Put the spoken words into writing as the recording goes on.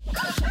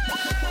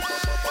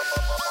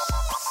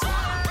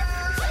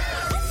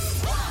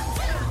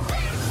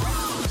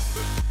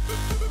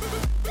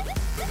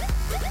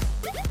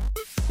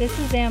This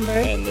is Amber.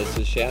 And this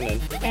is Shannon.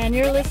 And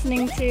you're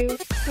listening to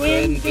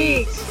Twin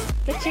Beaks,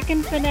 the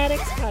Chicken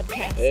Fanatics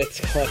Podcast.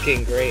 It's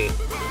clucking great.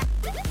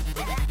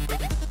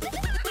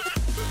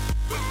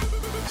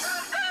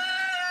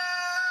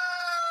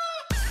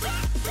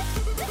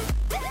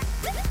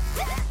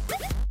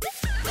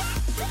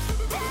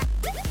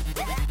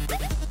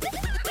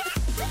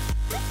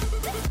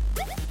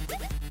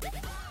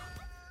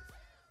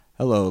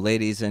 Hello,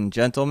 ladies and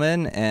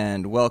gentlemen,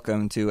 and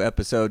welcome to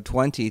episode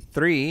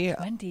 23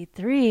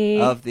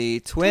 of the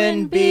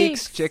Twin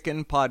Beaks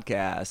Chicken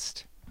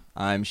Podcast.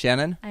 I'm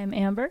Shannon. I'm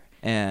Amber.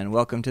 And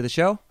welcome to the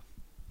show.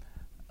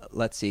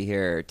 Let's see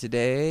here.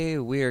 Today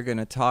we are going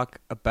to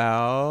talk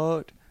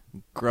about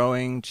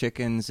growing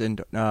chickens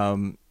and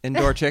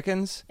indoor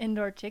chickens.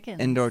 Indoor chickens.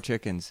 Indoor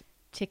chickens.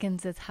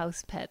 Chickens as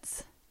house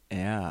pets.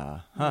 Yeah.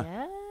 Huh.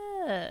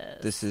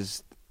 Yes. This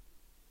is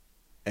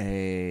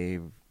a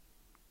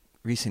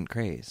recent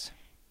craze.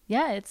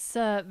 Yeah, it's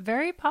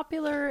very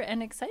popular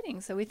and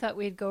exciting. So we thought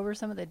we'd go over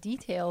some of the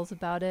details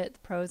about it, the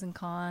pros and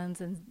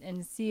cons,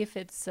 and see if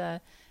it's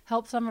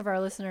help some of our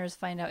listeners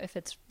find out if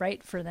it's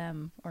right for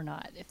them or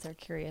not, if they're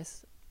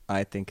curious.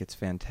 I think it's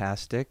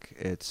fantastic.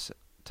 It's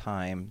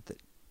time that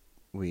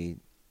we,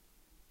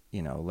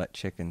 let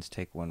chickens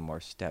take one more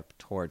step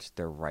towards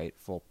their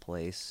rightful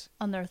place.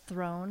 On their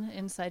throne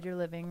inside your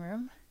living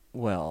room.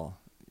 Well,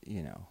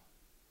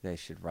 they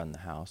should run the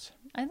house.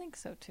 I think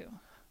so, too.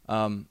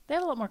 They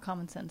have a lot more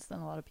common sense than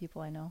a lot of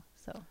people I know,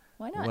 so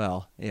why not?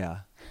 Well,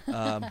 yeah.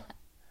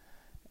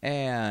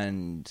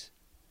 And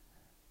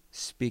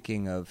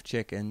speaking of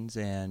chickens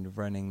and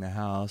running the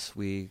house,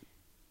 we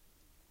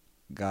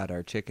got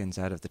our chickens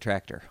out of the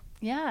tractor.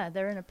 Yeah,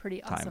 they're in a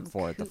pretty awesome time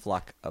for coop. The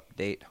Pluck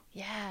update.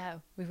 Yeah,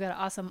 we've got an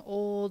awesome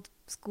old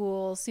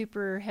school,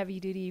 super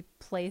heavy-duty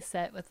play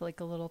set with like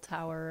a little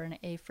tower and an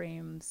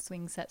A-frame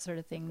swing set sort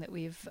of thing that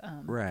we've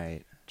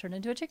turned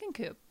into a chicken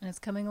coop, and it's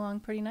coming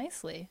along pretty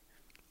nicely.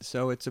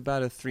 So it's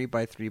about a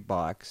 3x3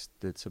 box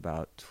that's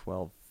about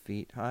 12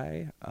 feet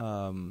high,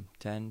 10,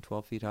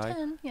 12 feet high.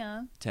 10,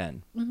 yeah.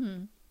 10.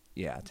 Mm-hmm.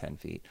 Yeah, 10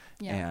 feet.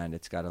 Yeah. And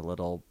it's got a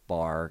little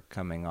bar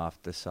coming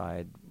off the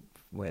side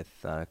with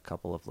a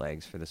couple of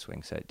legs for the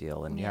swing set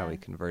deal. And yeah, we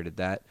converted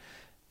that.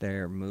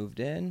 They're moved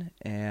in,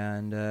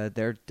 and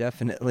they're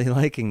definitely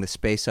liking the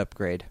space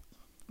upgrade.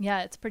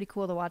 Yeah, it's pretty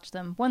cool to watch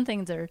them. One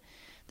thing, they're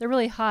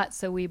really hot,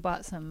 so we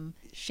bought some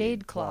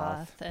shade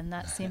cloth, and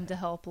that seemed to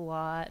help a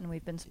lot, and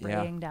we've been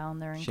spraying down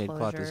their enclosure. Shade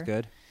cloth is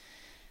good.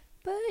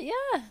 But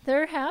yeah,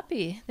 they're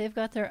happy. They've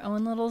got their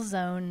own little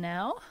zone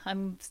now.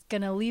 I'm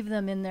going to leave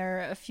them in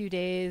there a few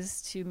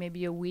days to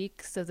maybe a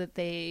week so that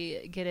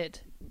they get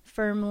it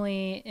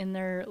firmly in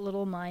their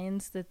little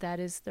minds that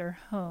is their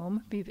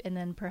home. And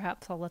then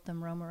perhaps I'll let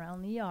them roam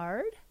around the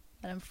yard,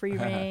 let them free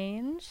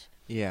range.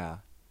 Yeah.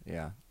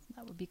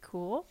 That would be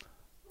cool.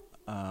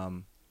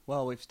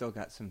 Well, we've still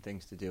got some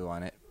things to do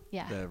on it.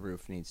 Yeah. The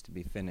roof needs to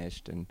be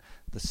finished, and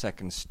the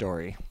second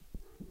story,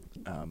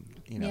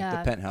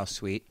 the penthouse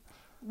suite.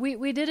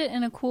 We did it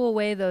in a cool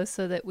way, though,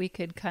 so that we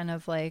could kind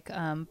of like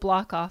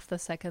block off the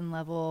second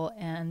level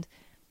and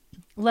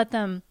let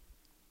them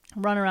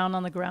run around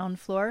on the ground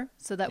floor.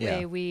 So that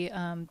way we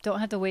don't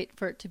have to wait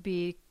for it to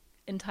be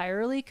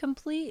entirely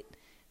complete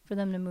for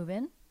them to move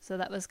in. So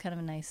that was kind of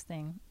a nice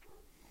thing.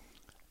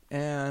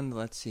 And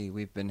let's see,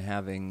 we've been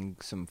having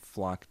some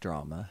flock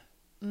drama.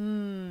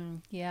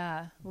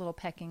 Yeah, a little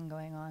pecking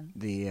going on.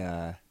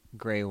 The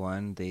gray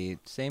one, the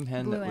same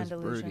hen Blue that was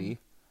Andalusian. broody,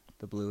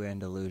 the blue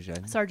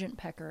Andalusian. Sergeant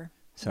Pecker.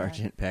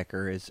 Sergeant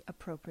Pecker is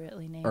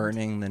appropriately named.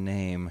 Earning the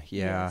name,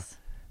 Yes.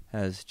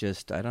 Has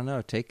just,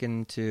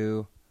 taken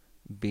to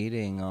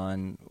beating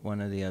on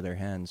one of the other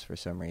hens for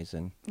some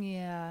reason.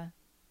 Yeah.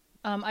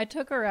 I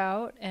took her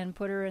out and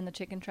put her in the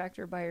chicken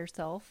tractor by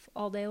herself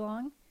all day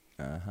long.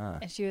 Uh-huh.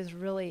 And she was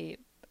really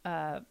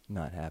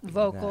not happy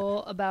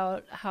vocal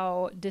about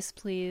how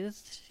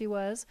displeased she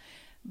was.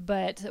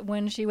 But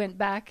when she went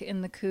back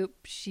in the coop,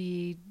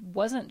 she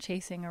wasn't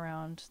chasing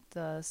around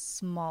the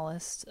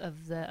smallest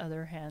of the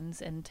other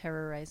hens and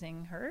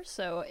terrorizing her.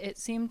 So it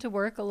seemed to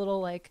work a little,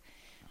 like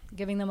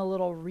giving them a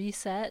little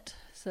reset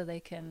so they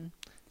can...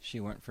 She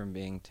went from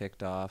being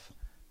ticked off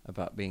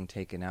about being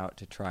taken out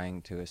to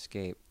trying to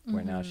escape,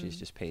 where now she's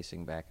just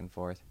pacing back and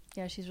forth.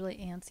 Yeah, she's really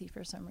antsy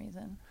for some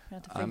reason. I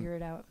have to figure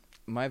it out.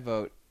 My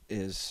vote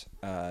is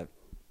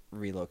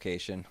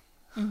relocation.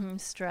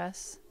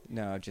 Stress.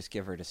 No, just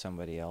give her to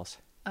somebody else.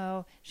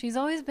 Oh, she's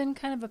always been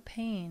kind of a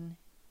pain.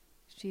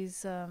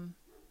 She's And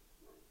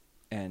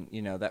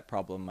that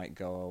problem might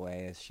go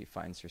away as she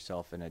finds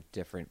herself in a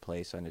different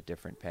place on a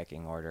different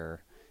pecking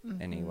order.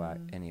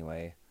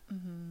 Anyway.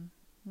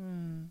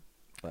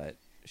 But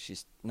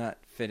she's not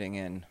fitting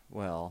in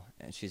well,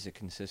 and she's a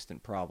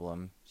consistent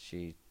problem.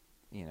 She,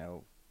 she's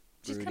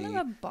broody, kind of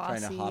a bossy.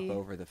 trying to hop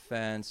over the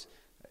fence.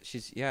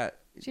 She's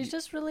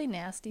just really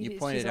nasty. You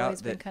pointed she's out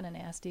always that been kind of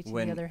nasty to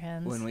the other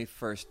hens. When we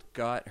first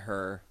got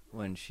her,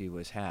 when she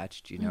was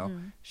hatched,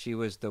 she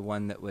was the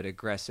one that would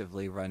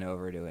aggressively run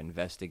over to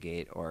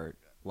investigate or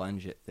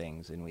lunge at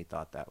things, and we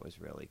thought that was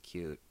really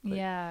cute. But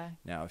yeah.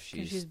 now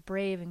She's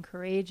brave and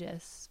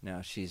courageous.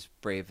 Now she's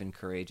brave and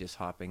courageous,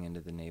 hopping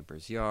into the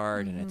neighbor's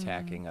yard and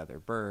attacking other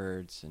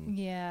birds. And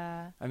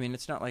yeah. I mean,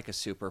 it's not like a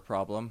super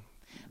problem.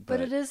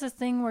 But it is a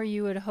thing where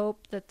you would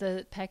hope that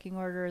the pecking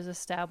order is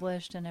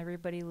established and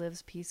everybody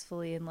lives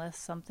peacefully unless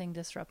something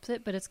disrupts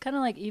it. But it's kind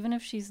of like, even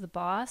if she's the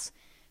boss,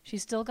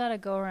 she's still got to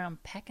go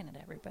around pecking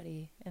at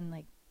everybody and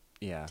like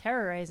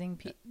terrorizing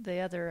the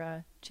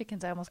other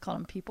chickens. I almost called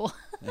them people.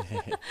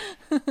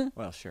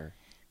 Well, sure.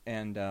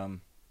 And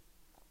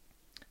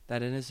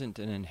that it isn't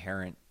an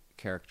inherent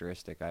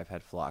characteristic. I've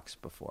had flocks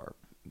before,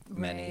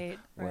 many,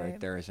 where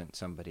there isn't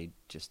somebody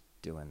just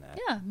doing that.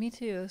 Yeah, me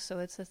too. So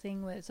it's a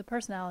thing. It's a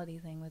personality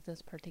thing with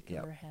this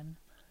particular hen.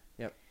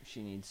 Yep,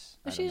 she needs.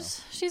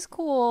 She's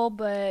cool,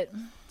 but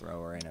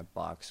throw her in a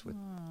box with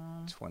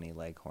 20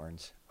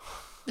 leghorns.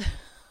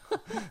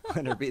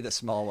 Let her be the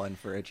small one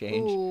for a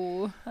change.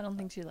 Ooh, I don't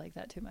think she'd like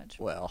that too much.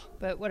 Well,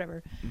 but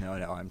whatever. No,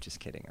 I'm just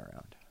kidding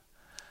around.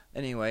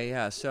 Anyway,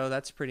 yeah. So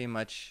that's pretty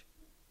much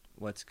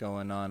what's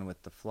going on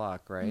with the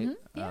flock, right?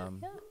 Mm-hmm. Yeah.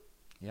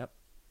 Yep.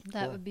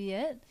 That would be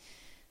it.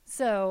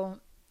 So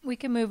we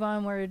can move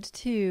onward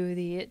to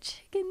the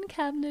chicken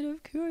cabinet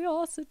of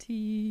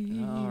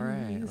curiosities. All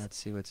right. Let's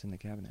see what's in the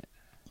cabinet.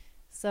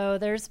 So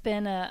there's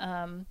been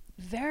a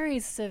very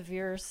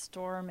severe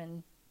storm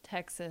in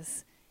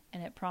Texas,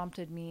 and it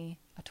prompted me,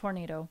 a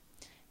tornado,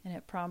 and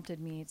it prompted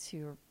me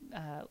to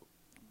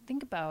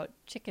think about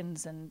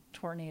chickens and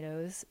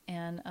tornadoes.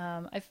 And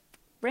I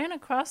ran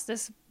across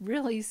this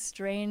really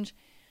strange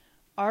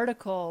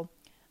article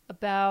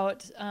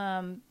about,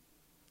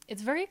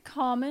 it's very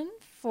common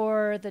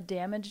for the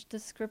damage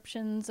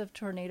descriptions of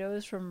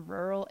tornadoes from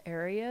rural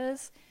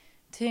areas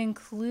to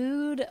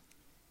include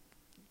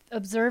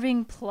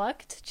observing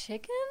plucked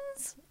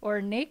chickens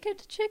or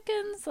naked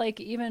chickens, like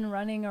even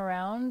running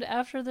around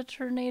after the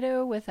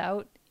tornado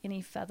without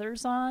any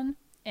feathers on.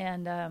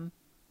 And of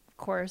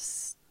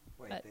course,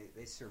 wait,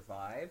 they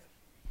survive?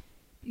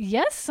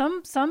 Yes,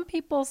 some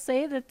people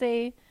say that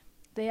they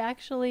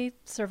actually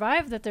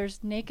survive, that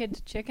there's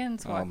naked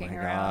chickens walking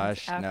around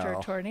after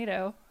a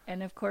tornado.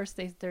 And of course,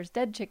 there's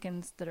dead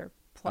chickens that are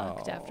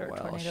plucked after a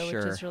tornado,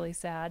 which is really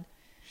sad.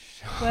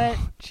 But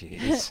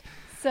jeez.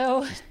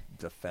 So just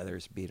the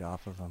feathers beat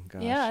off of them.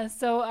 Gosh. Yeah.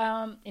 So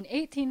in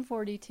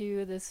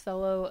 1842, this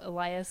fellow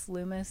Elias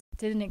Loomis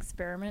did an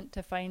experiment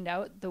to find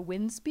out the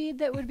wind speed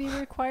that would be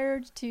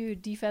required to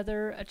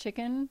defeather a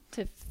chicken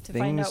to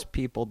find out things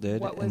people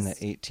did in the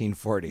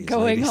 1840s,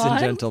 ladies and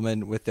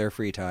gentlemen, with their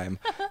free time.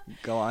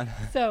 Go on.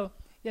 So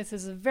this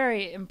is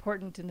very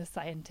important in the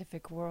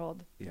scientific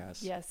world.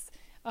 Yes. Yes.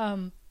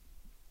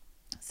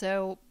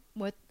 So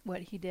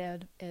what he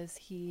did is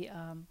he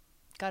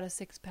got a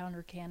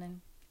 6-pounder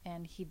cannon,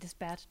 and he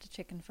dispatched a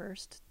chicken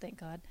first, thank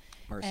God.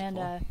 Merciful.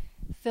 And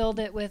filled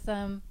it with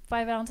 5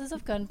 ounces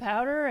of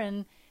gunpowder,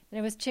 and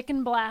it was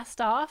chicken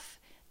blast off.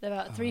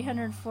 About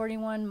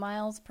 341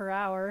 miles per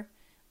hour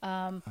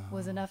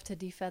was enough to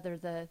defeather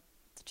the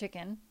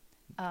chicken.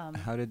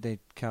 How did they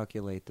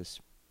calculate this?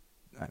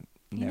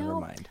 Never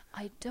mind.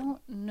 I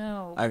don't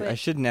know. I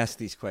shouldn't ask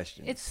these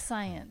questions. It's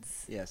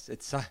science. Yes,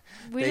 it's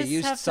they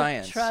used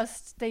science. To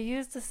trust. They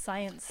used a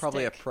science.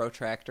 Probably stick. a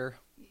protractor.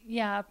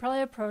 Yeah,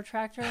 probably a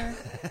protractor.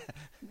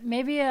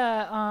 Maybe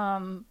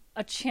a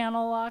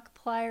channel lock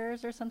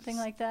pliers or something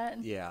like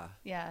that. Yeah.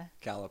 Yeah.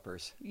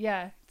 Calipers.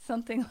 Yeah,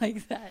 something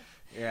like that.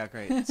 Yeah,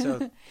 great.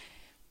 So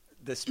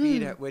the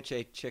speed at which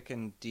a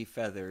chicken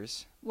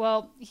defeathers.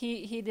 Well,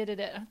 he did it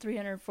at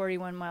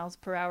 341 miles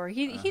per hour.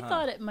 He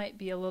thought it might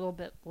be a little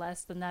bit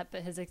less than that,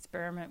 but his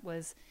experiment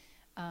was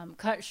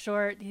cut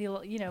short. He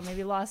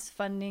maybe lost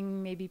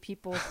funding. Maybe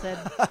people said,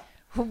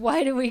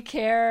 "Why do we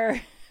care?"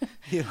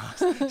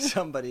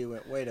 Somebody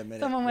went, wait a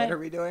minute, what are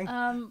we doing?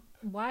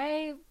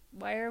 Why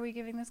are we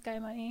giving this guy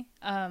money?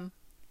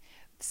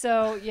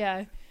 So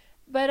yeah,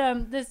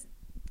 but this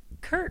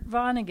Kurt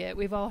Vonnegut,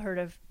 we've all heard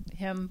of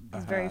him.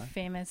 He's a very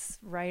famous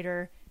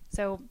writer.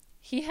 So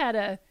he had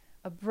a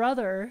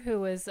brother who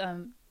was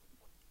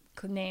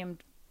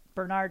named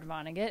Bernard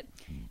Vonnegut,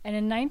 and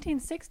in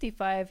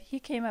 1965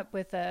 he came up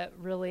with a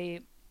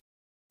really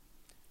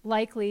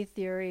likely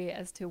theory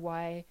as to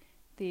why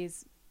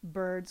these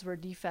birds were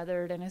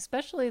defeathered, and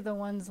especially the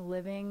ones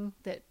living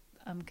that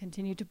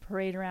continue to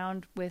parade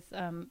around with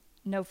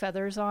no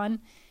feathers on.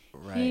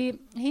 Right.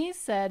 He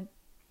said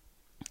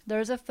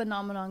there's a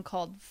phenomenon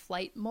called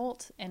flight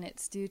molt, and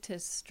it's due to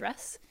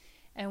stress.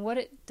 And what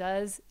it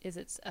does is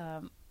it's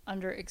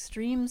under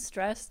extreme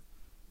stress,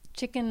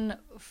 chicken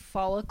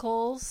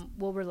follicles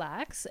will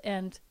relax,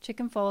 and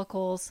chicken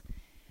follicles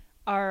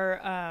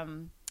are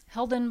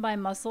held in by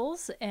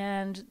muscles,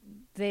 and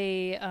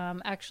they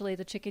actually,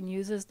 the chicken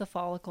uses the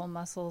follicle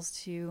muscles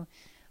to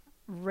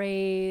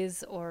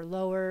raise or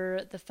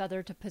lower the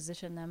feather to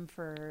position them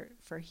for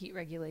heat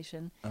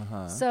regulation.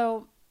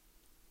 So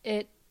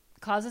it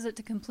causes it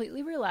to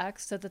completely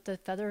relax so that the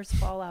feathers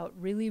fall out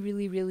really,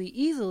 really, really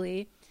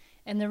easily.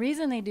 And the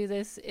reason they do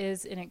this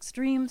is in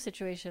extreme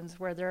situations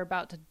where they're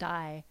about to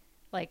die.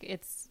 Like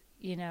it's,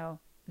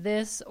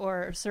 this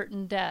or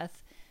certain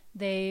death,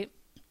 they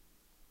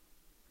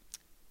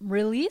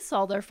release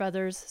all their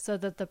feathers so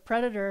that the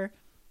predator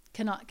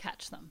cannot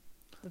catch them.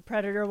 The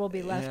predator will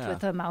be left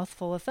with a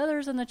mouthful of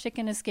feathers, and the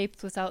chicken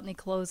escapes without any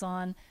clothes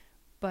on,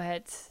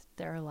 but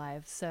they're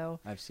alive. So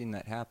I've seen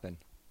that happen.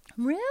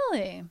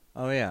 Really?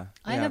 Oh, yeah.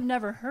 I have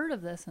never heard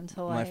of this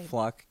until my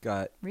flock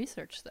got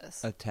researched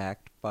this.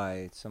 Attacked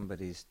by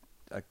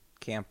a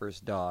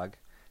camper's dog,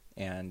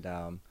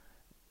 and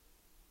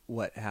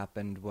what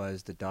happened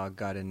was the dog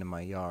got into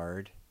my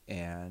yard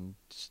and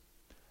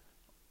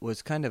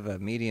was kind of a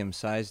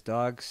medium-sized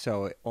dog,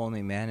 so it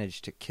only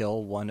managed to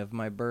kill one of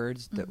my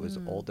birds that was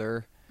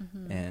older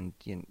and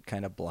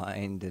kind of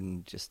blind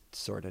and just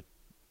sort of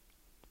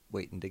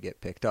waiting to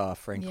get picked off,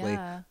 frankly.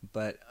 Yeah.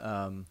 But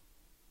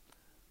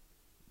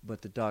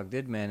what the dog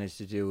did manage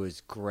to do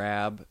was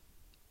grab,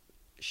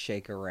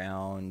 shake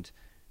around,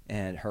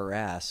 and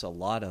harass a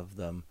lot of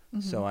them.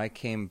 So I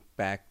came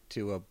back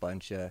to a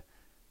bunch of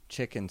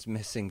chickens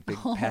missing big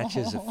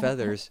patches of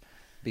feathers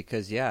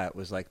because, it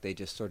was like they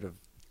just sort of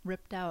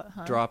ripped out,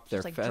 huh? Dropped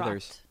their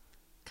feathers.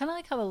 Kind of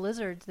like how the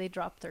lizards, they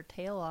drop their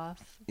tail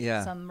off.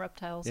 Yeah. Some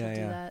reptiles will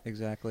do that.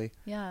 Exactly.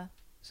 Yeah.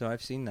 So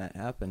I've seen that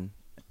happen.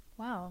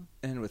 Wow.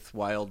 And with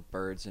wild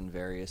birds in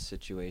various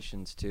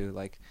situations too,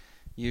 like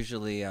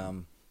usually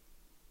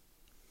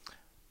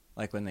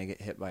like when they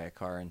get hit by a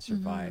car and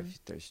survive,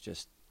 there's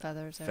just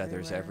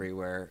feathers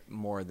everywhere,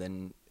 more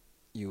than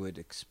you would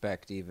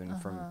expect even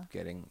from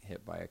getting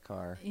hit by a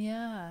car.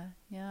 Yeah.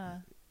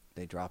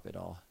 They drop it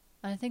all.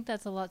 I think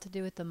that's a lot to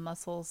do with the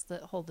muscles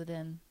that hold it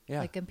in.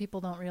 Yeah. Like, and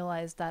people don't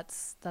realize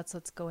that's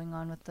what's going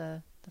on with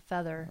the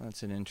feather.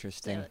 That's an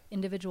interesting... It's an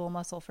individual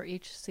muscle for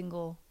each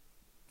single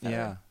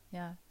feather.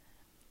 Yeah.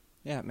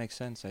 Yeah, it makes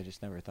sense. I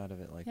just never thought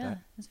of it like that. Yeah,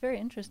 it's very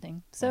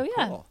interesting. So,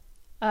 cool.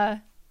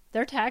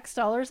 Their tax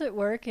dollars at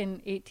work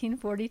in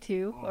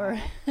 1842 or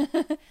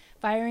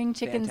firing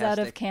chickens out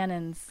of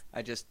cannons.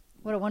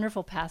 What a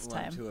wonderful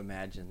pastime. Love to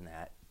imagine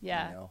that.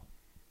 Yeah.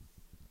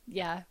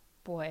 Yeah,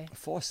 boy.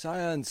 For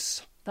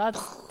science.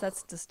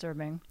 That's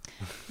disturbing.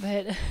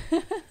 But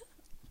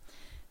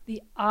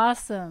the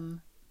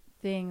awesome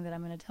thing that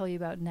I'm going to tell you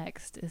about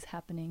next is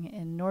happening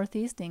in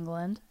Northeast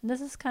England. And this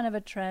is kind of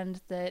a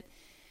trend that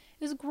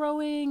is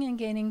growing and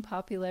gaining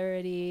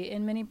popularity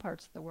in many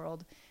parts of the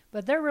world.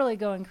 But they're really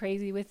going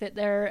crazy with it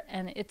there.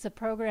 And it's a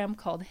program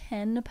called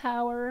Hen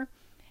Power.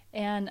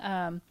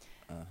 And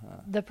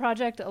the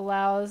project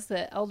allows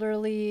the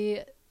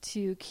elderly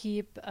to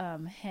keep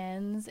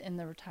hens in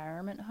the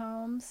retirement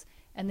homes.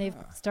 And they've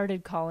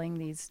started calling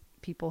these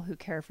people who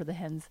care for the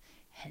hens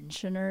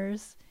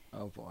pensioners.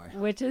 Oh, boy.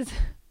 Which is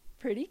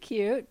pretty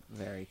cute.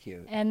 Very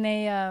cute. And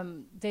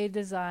they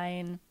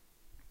design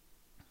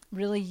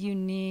really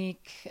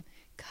unique,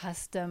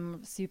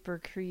 custom,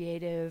 super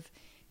creative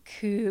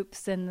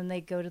coops, and then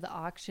they go to the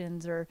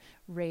auctions or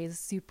raise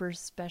super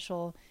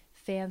special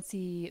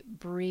fancy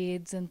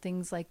breeds and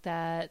things like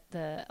that.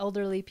 The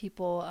elderly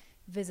people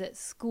visit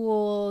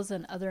schools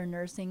and other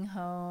nursing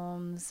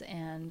homes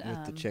and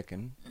with the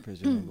chicken,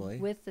 presumably.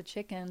 With the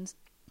chickens.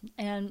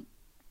 And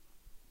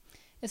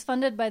it's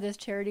funded by this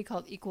charity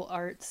called Equal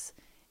Arts,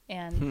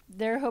 and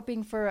they're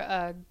hoping for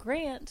a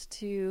grant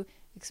to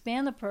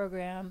expand the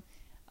program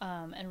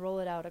and roll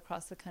it out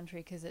across the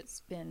country because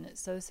it's been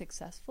so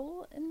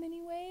successful in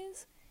many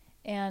ways.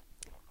 And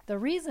the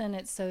reason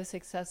it's so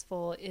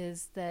successful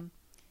is that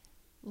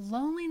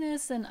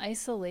loneliness and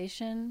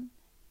isolation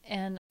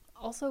and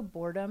also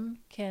boredom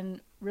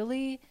can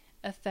really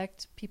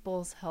affect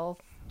people's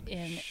health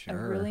in a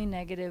really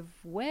negative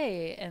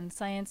way. And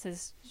science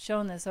has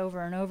shown this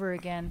over and over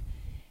again.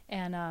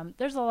 And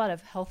there's a lot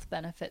of health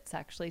benefits,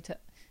 actually, to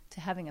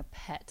having a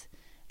pet.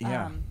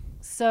 Yeah.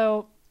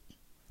 So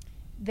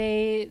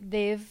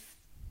they've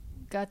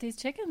got these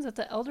chickens with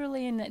the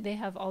elderly, and they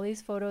have all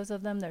these photos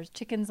of them. There's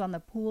chickens on the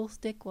pool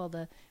stick while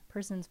the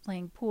person's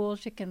playing pool,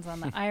 chickens on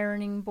the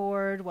ironing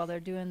board while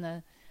they're doing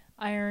the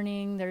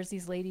ironing. There's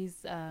these ladies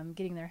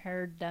getting their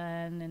hair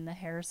done in the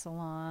hair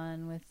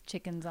salon with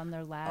chickens on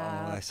their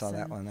laps. Oh, I saw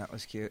that one. That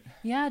was cute.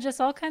 Yeah, just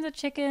all kinds of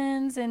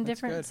chickens in That's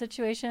different good.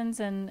 situations,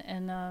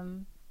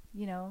 and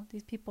you know,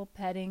 these people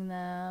petting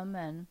them,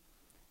 and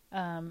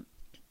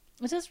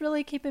it's just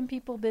really keeping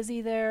people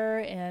busy there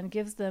and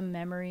gives them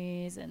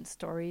memories and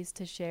stories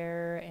to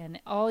share.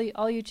 And all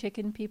you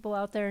chicken people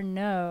out there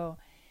know,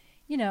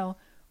 you know,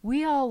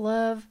 we all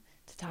love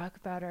to talk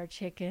about our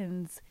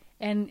chickens.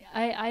 And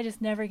I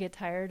just never get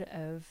tired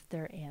of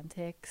their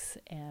antics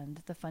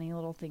and the funny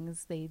little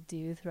things they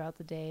do throughout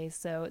the day.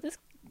 So this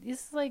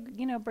like,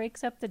 you know,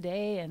 breaks up the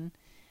day and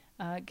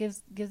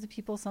gives the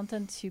people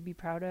something to be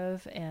proud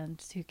of and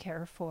to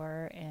care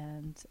for.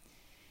 And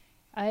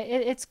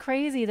it's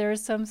crazy.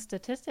 There's some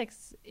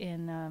statistics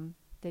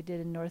they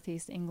did in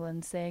Northeast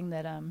England saying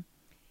that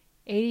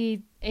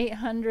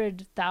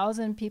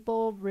 800,000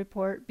 people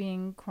report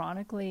being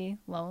chronically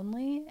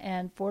lonely,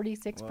 and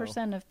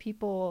 46% of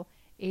people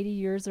 80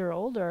 years or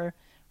older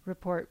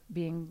report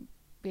being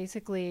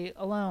basically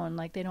alone,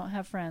 like they don't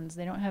have friends,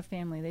 they don't have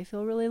family, they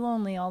feel really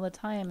lonely all the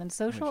time. And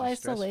social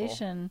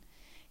isolation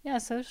Yeah,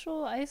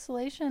 social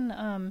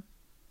isolation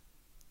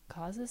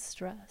causes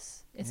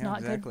stress. It's not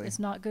exactly. good. It's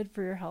not good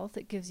for your health.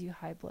 It gives you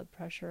high blood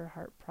pressure,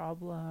 heart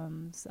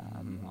problems,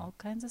 all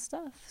kinds of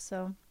stuff.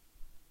 So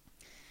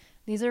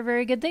these are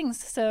very good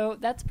things. So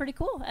that's pretty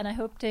cool, and I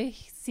hope to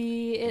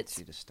see it Gets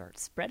you to start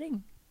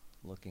spreading.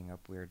 Looking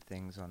up weird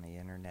things on the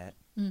internet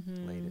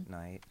Mm-hmm. late at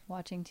night.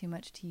 Watching too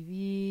much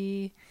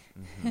TV.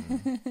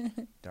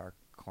 Mm-hmm. Dark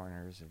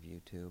corners of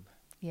YouTube.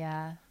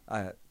 Yeah.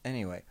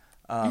 Anyway,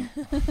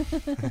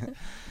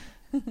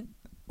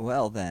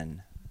 well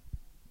then,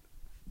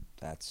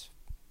 that's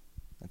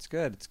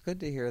good. It's good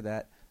to hear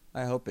that.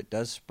 I hope it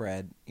does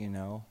spread.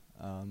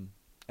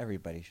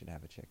 Everybody should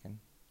have a chicken.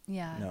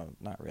 Yeah. No,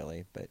 not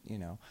really, but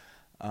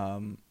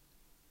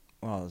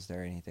well, is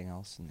there anything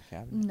else in the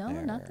cabinet? No,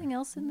 nothing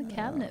else in the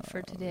cabinet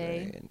for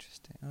today. Very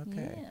interesting.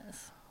 Okay.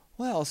 Yes.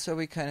 Well, so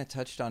we kind of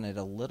touched on it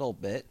a little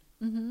bit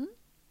Mm-hmm.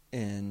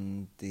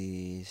 in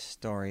the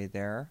story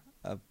there.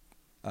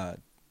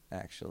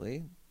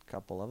 Actually, a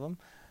couple of them.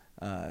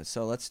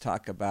 So let's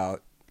talk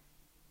about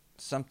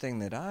something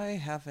that I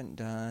haven't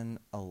done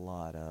a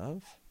lot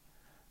of,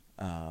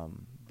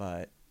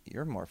 but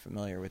you're more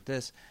familiar with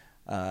this.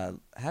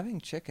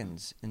 Having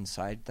chickens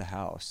inside the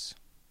house.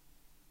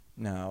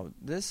 Now,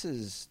 this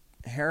is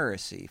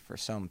heresy for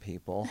some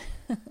people.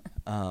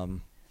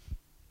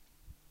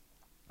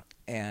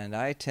 And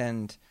I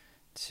tend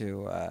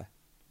to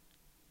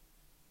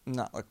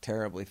not look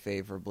terribly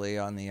favorably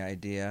on the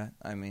idea.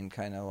 I mean,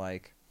 kind of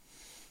like,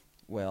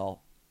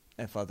 well,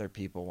 if other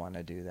people want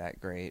to do that,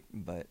 great,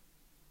 but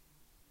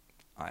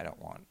I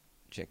don't want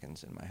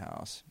chickens in my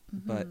house.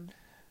 Mm-hmm. But,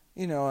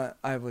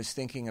 I was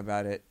thinking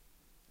about it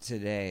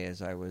today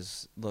as I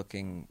was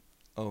looking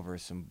over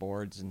some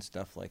boards and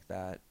stuff like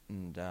that,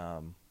 and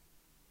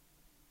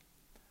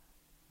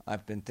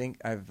I've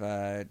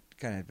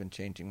kind of been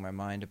changing my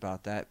mind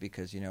about that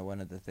because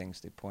one of the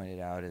things they pointed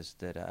out is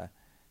that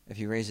if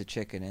you raise a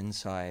chicken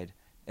inside,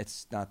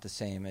 it's not the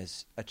same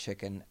as a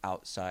chicken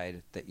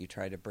outside that you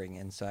try to bring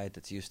inside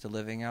that's used to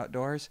living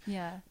outdoors.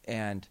 Yeah.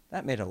 And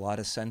that made a lot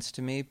of sense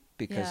to me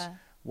because Yeah.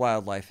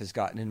 wildlife has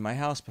gotten in my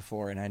house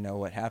before, and I know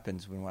what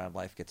happens when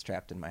wildlife gets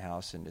trapped in my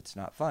house, and it's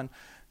not fun.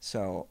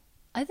 So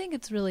I think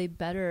it's really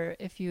better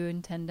if you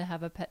intend to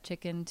have a pet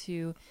chicken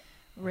to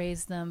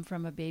raise them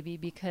from a baby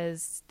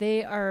because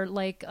they are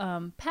like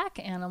pack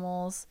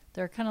animals.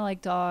 They're kind of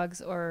like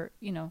dogs, or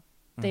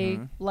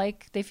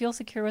they feel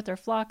secure with their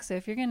flock. So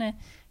if you're gonna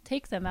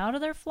take them out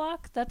of their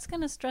flock, that's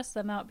gonna stress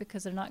them out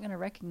because they're not gonna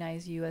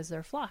recognize you as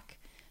their flock.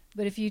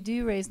 But if you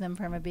do raise them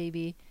from a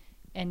baby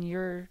and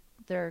you're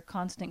their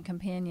constant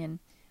companion,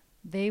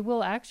 they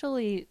will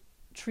actually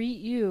treat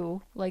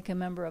you like a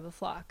member of a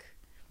flock.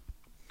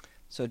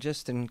 So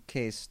just in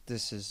case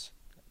this is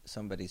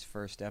somebody's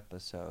first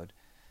episode,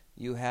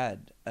 you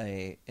had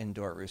a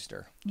indoor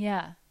rooster.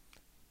 Yeah.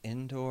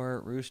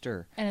 Indoor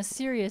rooster. And a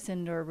serious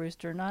indoor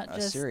rooster, not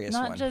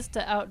just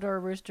an outdoor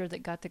rooster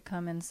that got to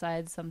come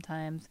inside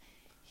sometimes.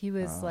 He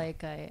was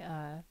like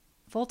a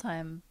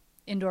full-time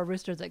indoor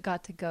rooster that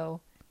got to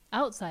go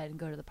outside and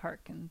go to the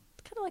park, and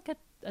kind of like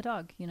a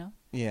dog,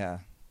 Yeah.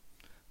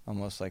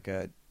 Almost like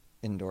a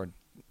indoor,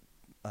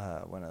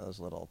 one of those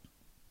little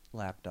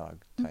lap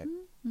dog type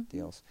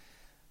deals.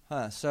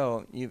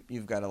 So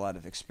you've got a lot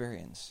of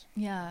experience.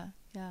 Yeah.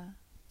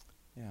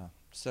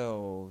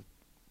 So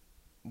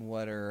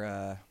what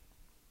are,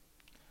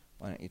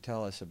 why don't you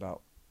tell us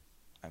about,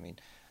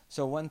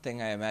 so one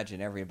thing I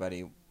imagine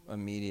everybody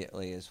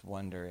immediately is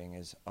wondering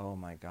is, oh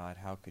my God,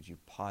 how could you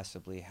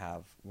possibly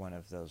have one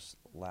of those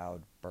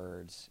loud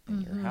birds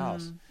in your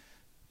house?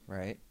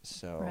 Right?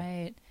 So.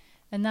 Right.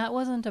 And that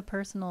wasn't a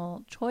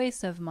personal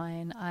choice of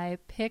mine. I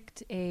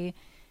picked a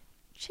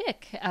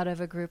chick out of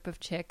a group of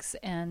chicks,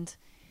 and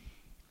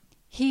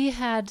he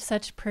had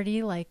such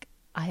pretty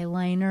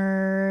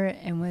eyeliner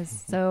and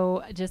was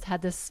just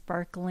had this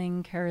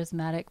sparkling,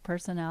 charismatic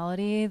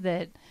personality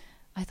that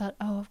I thought,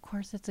 oh, of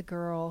course it's a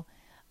girl.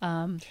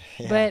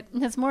 But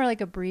it's more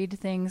like a breed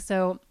thing.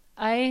 So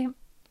I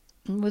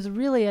was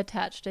really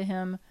attached to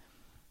him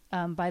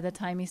by the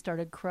time he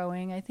started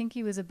crowing. I think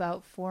he was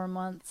about 4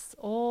 months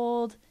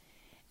old,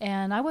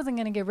 and I wasn't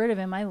going to get rid of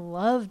him. I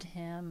loved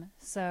him.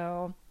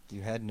 So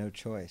you had no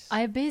choice.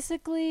 I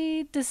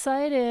basically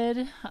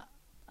decided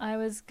I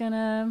was going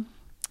to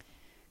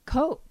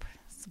cope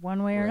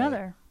one way or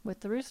another with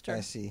the rooster.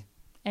 I see.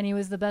 And he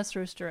was the best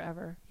rooster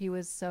ever. He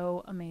was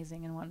so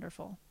amazing and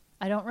wonderful.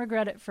 I don't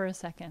regret it for a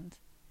second.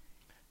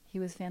 He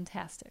was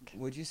fantastic.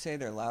 Would you say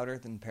they're louder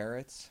than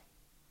parrots?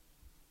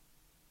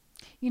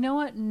 You know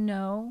what?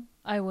 No,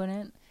 I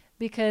wouldn't.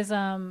 Because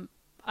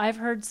I've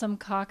heard some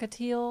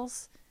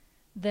cockatiels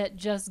that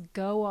just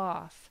go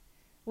off.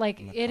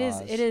 It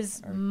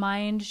is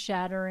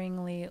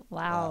mind-shatteringly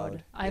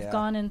loud. I've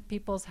gone in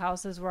people's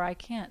houses where I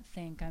can't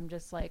think. I'm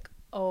just like,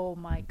 oh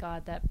my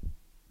God, that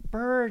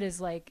bird is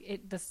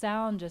the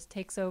sound just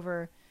takes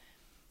over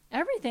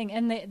everything.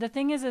 And the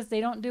thing is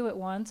they don't do it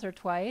once or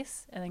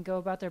twice and then go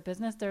about their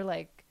business.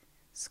 They're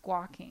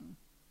squawking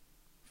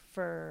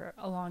for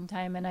a long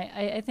time. And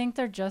I think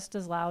they're just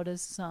as loud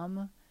as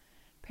some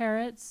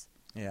parrots.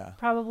 Yeah.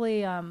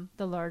 Probably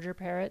the larger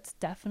parrots,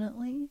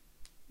 definitely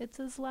it's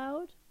as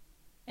loud.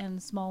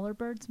 And smaller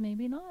birds,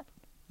 maybe not.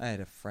 I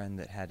had a friend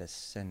that had a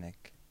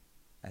cynic,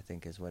 I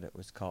think is what it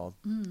was called,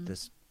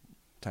 this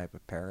type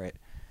of parrot.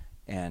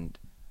 And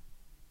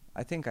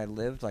I think I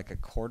lived like a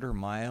quarter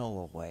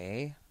mile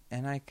away,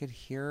 and I could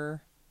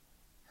hear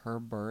her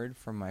bird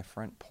from my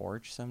front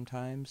porch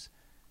sometimes.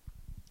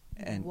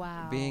 And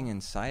being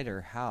inside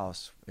her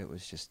house, it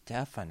was just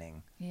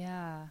deafening.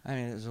 Yeah. I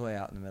mean, it was way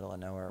out in the middle of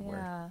nowhere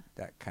where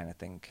that kind of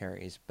thing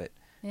carries. But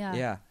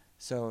yeah.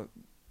 So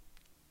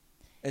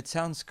it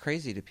sounds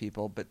crazy to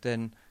people, but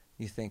then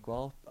you think,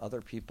 well, other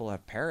people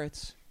have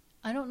parrots.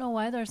 I don't know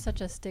why there's such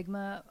a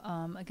stigma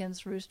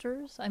against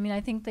roosters. I mean,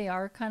 I think they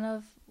are kind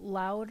of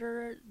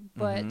louder,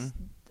 but,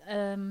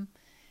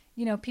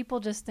 you know, people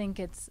just think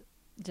it's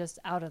just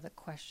out of the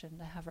question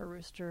to have a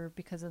rooster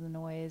because of the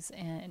noise.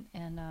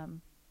 And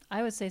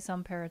I would say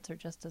some parrots are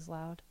just as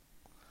loud.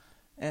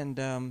 And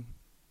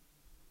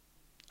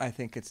I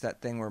think it's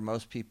that thing where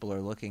most people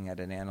are looking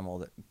at an animal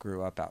that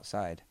grew up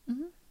outside.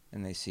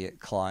 And they see it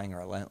clawing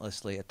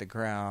relentlessly at the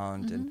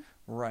ground and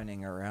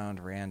running around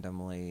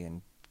randomly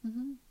and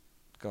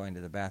going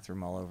to the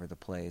bathroom all over the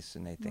place.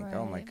 And they think,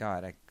 oh, my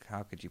God,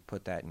 how could you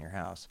put that in your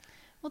house?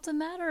 Well, it's a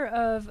matter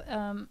of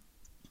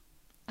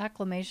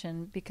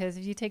acclimation, because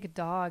if you take a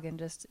dog and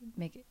just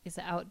it's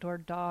an outdoor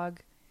dog,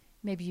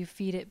 maybe you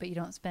feed it, but you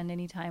don't spend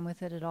any time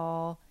with it at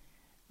all.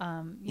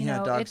 You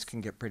know, dogs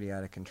can get pretty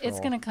out of control. It's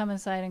going to come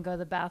inside and go to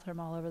the bathroom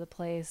all over the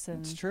place.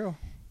 And it's true.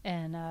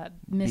 And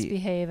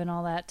misbehave and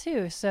all that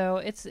too. So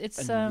it's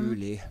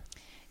unruly.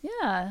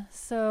 Yeah.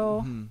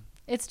 So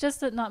it's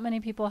just that not many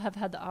people have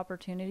had the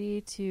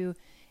opportunity to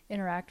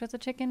interact with a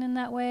chicken in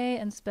that way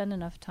and spend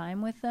enough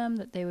time with them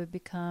that they would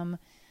become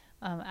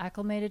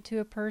acclimated to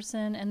a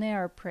person. And they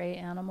are a prey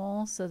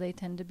animal, so they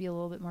tend to be a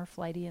little bit more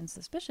flighty and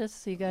suspicious.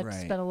 So you got to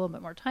spend a little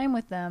bit more time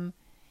with them.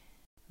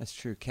 That's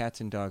true.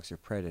 Cats and dogs are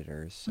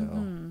predators,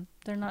 so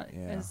they're not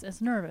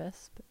as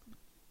nervous. But.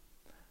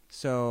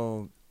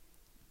 So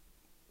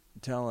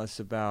tell us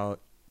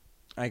about,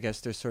 I guess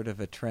there's sort of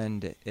a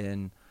trend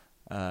in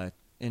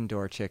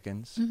indoor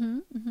chickens.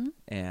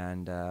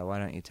 And why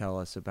don't you tell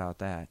us about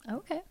that?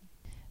 Okay.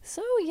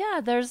 So, yeah,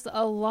 there's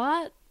a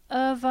lot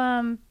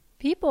of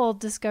people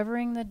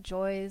discovering the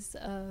joys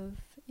of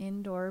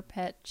indoor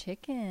pet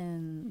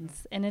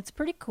chickens. And it's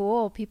pretty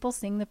cool. People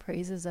sing the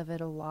praises of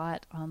it a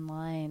lot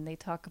online. They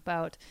talk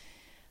about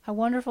how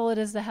wonderful it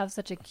is to have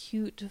such a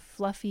cute,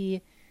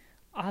 fluffy,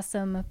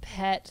 awesome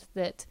pet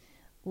that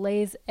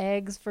lays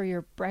eggs for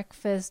your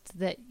breakfast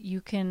that you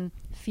can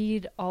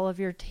feed all of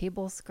your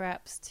table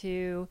scraps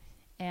to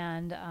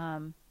and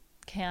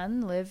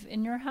can live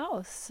in your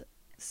house.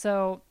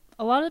 So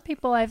a lot of the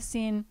people I've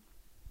seen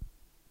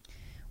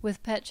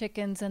with pet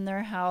chickens in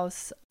their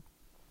house,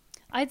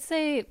 I'd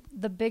say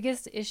the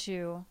biggest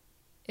issue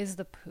is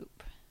the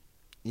poop.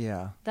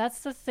 Yeah. That's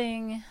the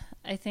thing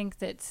I think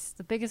that's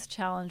the biggest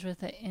challenge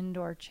with an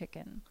indoor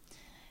chicken.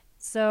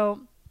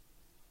 So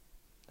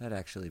that'd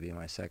actually be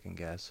my second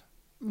guess.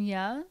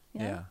 Yeah.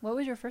 What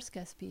would your first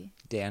guess be?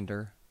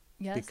 Dander.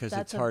 Yes, because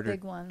that's it's harder, a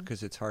big one.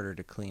 Because it's harder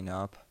to clean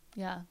up.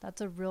 Yeah,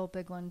 that's a real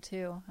big one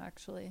too,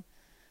 actually.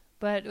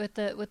 But with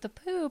the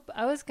poop,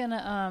 I was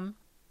gonna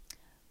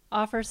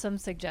offer some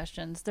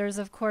suggestions. There's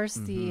of course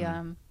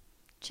the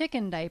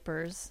chicken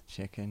diapers.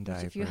 Chicken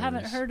diapers. If you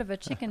haven't heard of a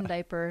chicken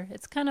diaper,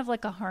 it's kind of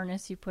like a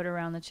harness you put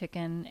around the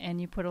chicken,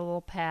 and you put a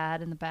little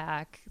pad in the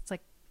back. It's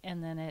like,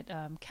 and then it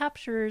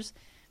captures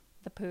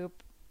the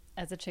poop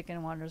as the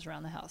chicken wanders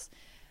around the house.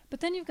 But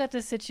then you've got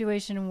this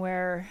situation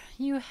where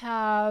you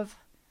have,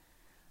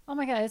 oh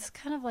my God, it's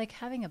kind of like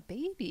having a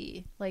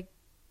baby. Like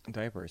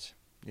diapers.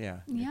 Yeah.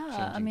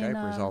 Yeah.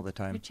 Diapers all the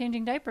time. You're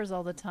changing diapers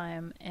all the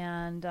time.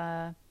 And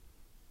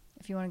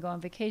if you want to go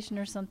on vacation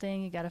or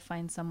something, you got to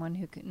find someone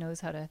who knows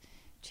how to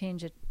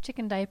change a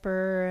chicken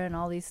diaper and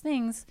all these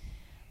things.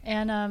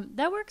 And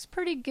that works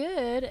pretty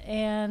good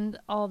and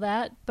all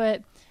that.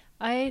 But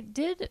I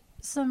did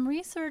some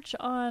research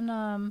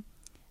on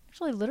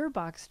actually litter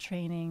box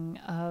training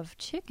of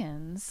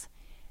chickens.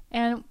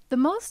 And the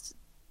most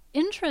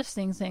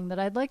interesting thing that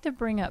I'd like to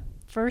bring up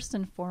first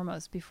and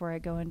foremost before I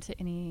go into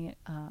any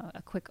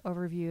a quick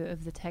overview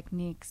of the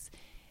techniques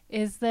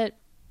is that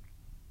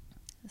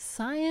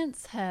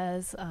science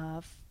has,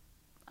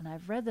 and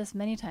I've read this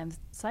many times,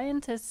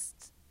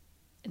 scientists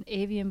and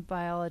avian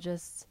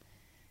biologists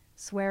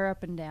swear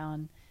up and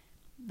down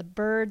the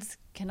birds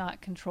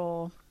cannot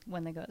control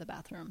when they go to the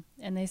bathroom.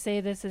 And they say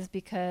this is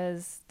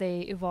because they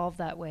evolved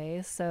that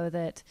way so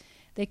that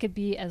they could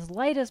be as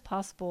light as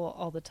possible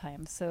all the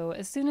time. So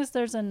as soon as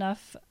there's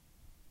enough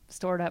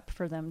stored up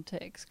for them to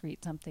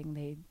excrete something,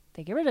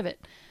 they get rid of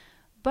it.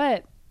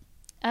 But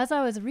as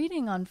I was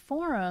reading on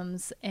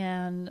forums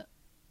and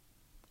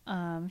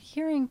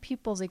hearing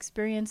people's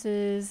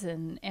experiences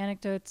and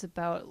anecdotes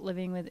about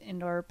living with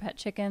indoor pet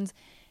chickens,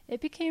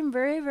 it became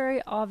very,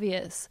 very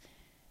obvious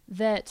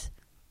that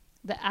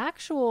the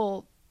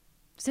actual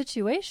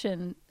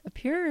situation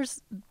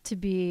appears to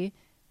be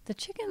the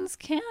chickens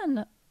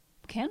can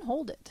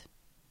hold it,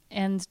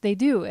 and they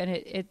do, and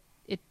it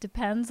it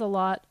depends a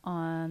lot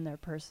on their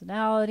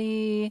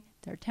personality,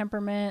 their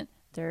temperament,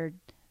 their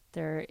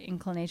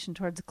inclination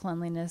towards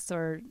cleanliness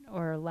or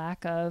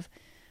lack of.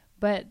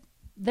 But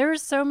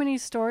there's so many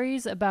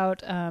stories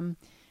about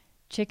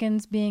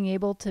chickens being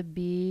able to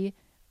be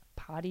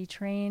potty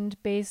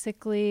trained,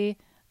 basically.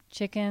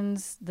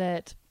 Chickens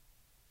that,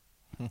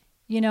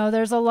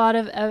 there's a lot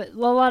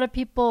of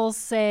people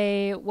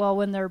say, well,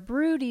 when they're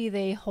broody,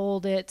 they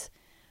hold it,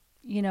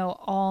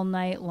 all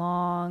night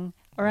long.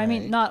 Or right. I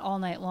mean, not all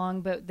night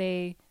long, but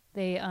they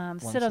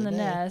sit on the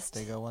nest.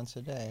 They go once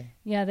a day.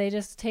 Yeah, they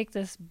just take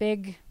this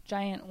big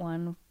giant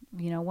one,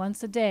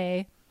 once a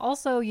day.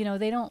 Also,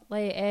 they don't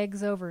lay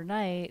eggs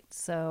overnight,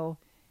 so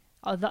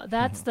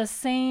that's the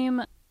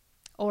same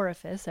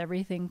orifice.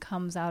 Everything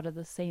comes out of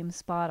the same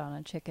spot on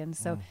a chicken,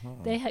 so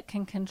they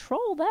can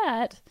control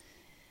that.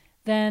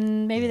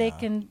 Then maybe they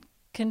can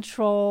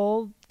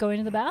control going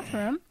to the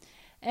bathroom.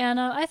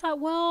 And I thought,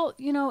 well,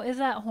 is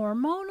that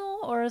hormonal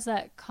or is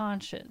that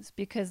conscious?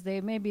 Because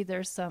maybe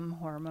there's some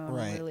hormone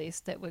release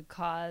that would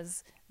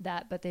cause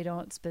that, but they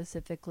don't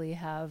specifically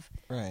have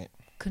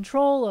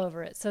control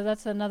over it. So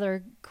that's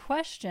another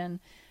question.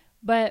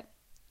 But,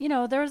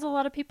 there's a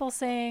lot of people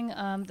saying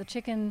the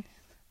chicken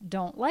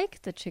don't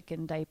like the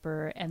chicken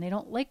diaper and they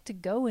don't like to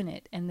go in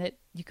it, and that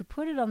you could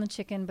put it on the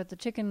chicken, but the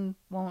chicken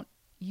won't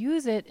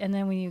use it. And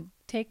then when you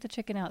take the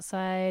chicken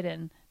outside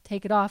and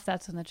take it off,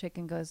 that's when the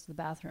chicken goes to the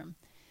bathroom.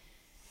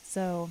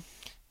 So,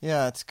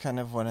 yeah, it's kind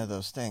of one of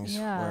those things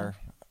where,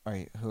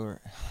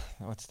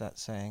 what's that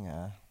saying?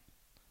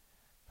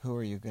 Who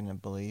are you going to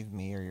believe,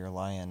 me or your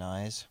lion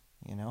eyes?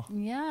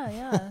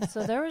 Yeah.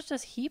 So there was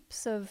just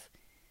heaps of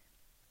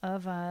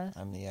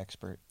I'm the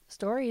expert.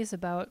 Stories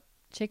about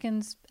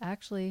chickens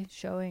actually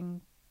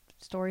showing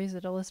stories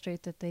that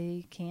illustrate that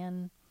they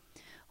can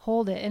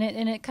hold it, and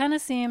it kind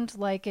of seemed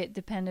like it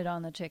depended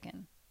on the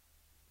chicken,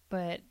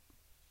 but.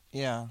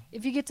 Yeah.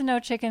 If you get to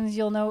know chickens,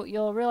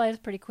 you'll realize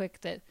pretty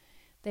quick that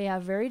they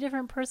have very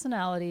different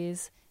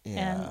personalities,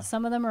 and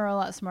some of them are a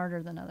lot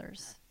smarter than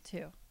others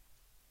too.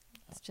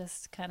 It's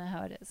just kind of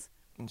how it is.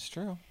 It's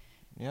true.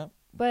 Yep.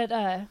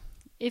 But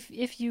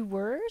if you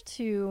were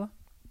to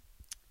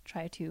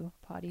try to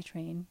potty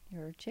train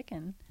your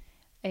chicken,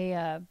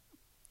 the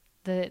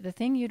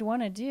thing you'd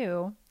want to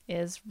do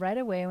is right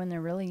away when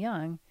they're really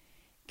young,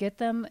 get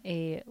them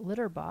a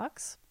litter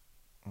box,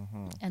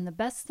 and the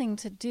best thing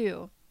to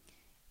do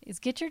is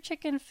get your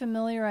chicken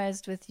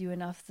familiarized with you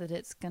enough that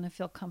it's going to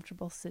feel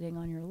comfortable sitting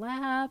on your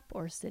lap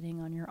or sitting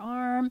on your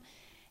arm.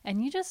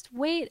 And you just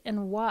wait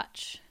and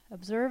watch,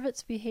 observe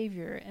its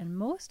behavior. And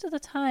most of the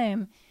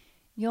time,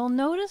 you'll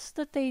notice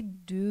that they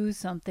do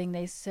something.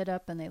 They sit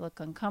up and they look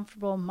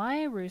uncomfortable.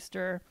 My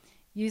rooster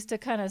used to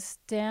kind of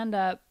stand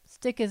up,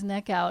 stick his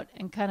neck out,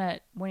 and kind of,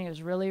 when he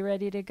was really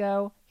ready to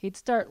go, he'd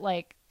start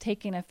like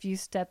taking a few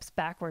steps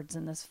backwards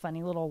in this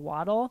funny little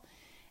waddle.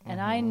 And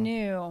I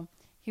knew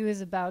he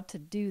was about to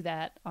do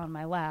that on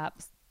my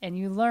laps, and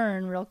you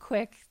learn real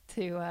quick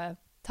to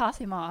toss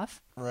him off.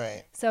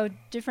 Right. So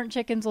different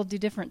chickens will do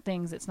different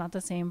things. It's not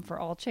the same for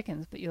all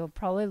chickens, but you'll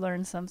probably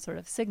learn some sort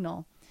of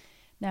signal.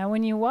 Now,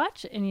 when you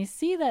watch and you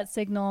see that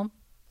signal,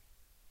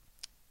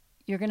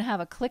 you're going to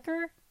have a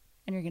clicker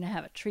and you're going to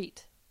have a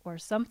treat or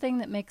something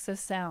that makes a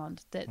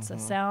sound. That's a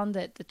sound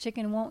that the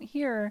chicken won't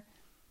hear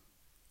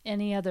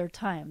any other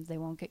time. They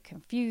won't get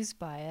confused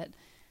by it.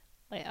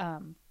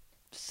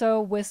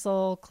 So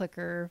whistle,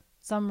 clicker,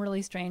 some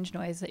really strange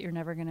noise that you're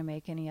never going to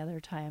make any other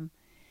time.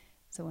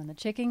 So when the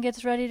chicken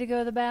gets ready to go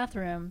to the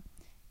bathroom,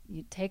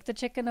 you take the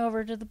chicken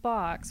over to the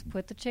box,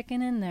 put the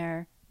chicken in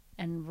there,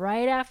 and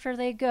right after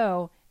they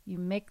go, you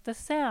make the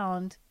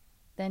sound,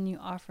 then you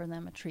offer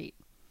them a treat.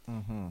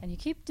 And you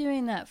keep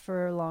doing that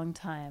for a long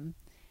time.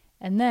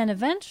 And then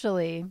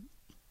eventually,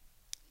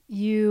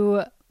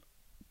 you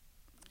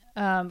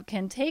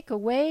can take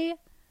away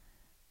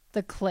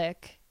the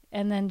click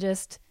and then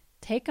just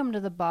take them to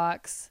the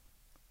box,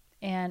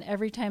 and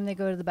every time they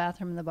go to the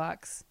bathroom in the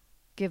box,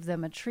 give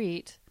them a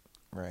treat.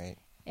 Right.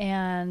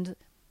 And,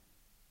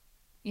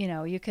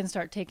 you can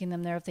start taking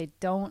them there. If they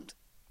don't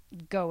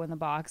go in the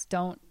box,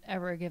 don't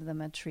ever give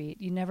them a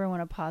treat. You never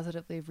want to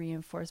positively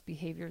reinforce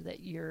behavior that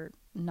you're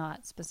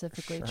not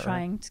specifically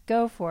trying to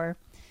go for.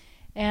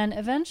 And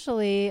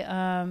eventually,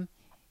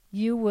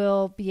 you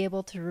will be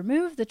able to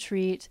remove the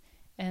treat,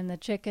 and the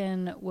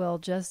chicken will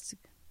just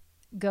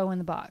go in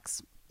the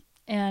box.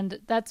 And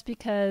that's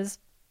because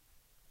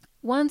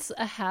once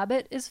a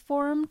habit is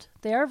formed,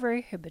 they are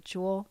very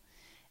habitual,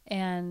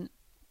 and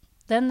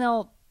then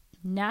they'll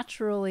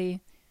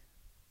naturally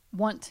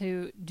want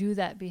to do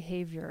that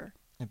behavior.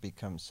 It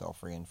becomes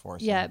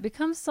self-reinforcing. Yeah, it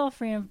becomes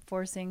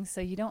self-reinforcing,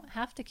 so you don't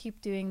have to keep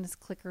doing this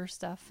clicker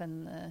stuff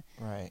and the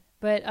right.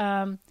 But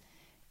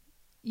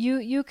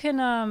you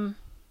can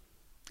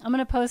I'm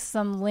going to post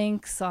some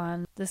links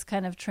on this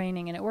kind of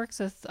training, and it works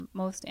with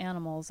most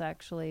animals,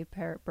 actually,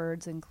 parrot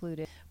birds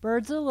included.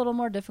 Birds are a little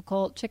more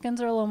difficult. Chickens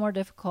are a little more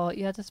difficult.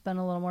 You have to spend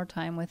a little more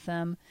time with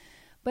them.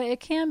 But it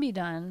can be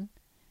done,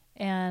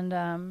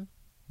 and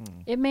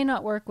it may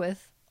not work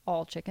with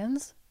all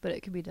chickens, but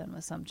it can be done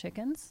with some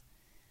chickens.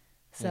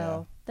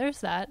 So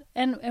there's that.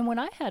 And when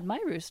I had my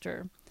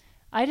rooster,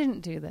 I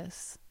didn't do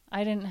this.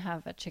 I didn't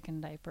have a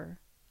chicken diaper.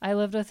 I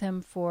lived with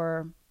him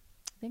for,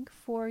 I think,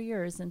 4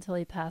 years until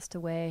he passed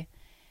away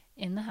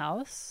in the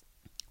house.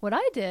 What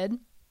I did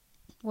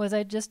was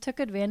I just took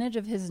advantage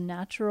of his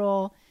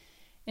natural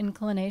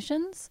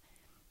inclinations,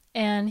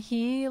 and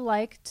he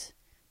liked,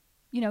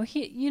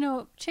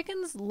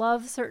 chickens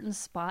love certain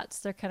spots.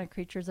 They're kind of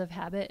creatures of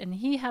habit, and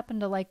he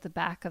happened to like the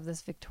back of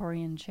this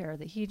Victorian chair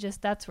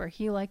that's where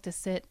he liked to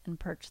sit and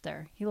perch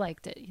there. He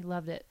liked it. He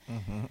loved it.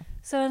 Mm-hmm.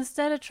 So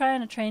instead of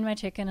trying to train my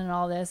chicken and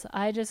all this,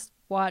 I just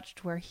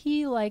watched where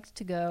he liked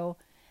to go,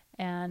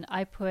 and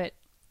I put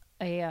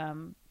a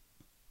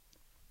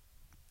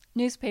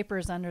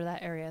newspapers under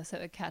that area so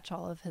it would catch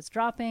all of his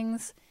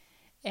droppings.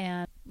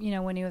 And,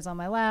 when he was on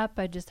my lap,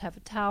 I'd just have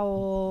a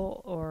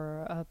towel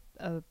or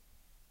a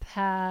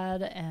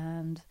pad.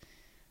 And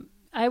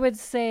I would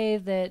say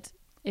that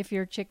if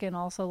your chicken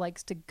also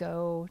likes to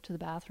go to the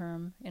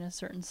bathroom in a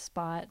certain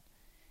spot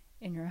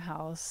in your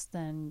house,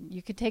 then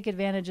you could take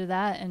advantage of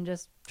that and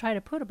just try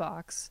to put a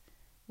box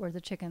where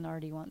the chicken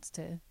already wants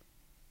to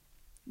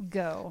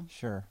go.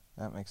 Sure,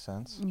 that makes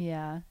sense.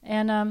 Yeah.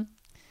 And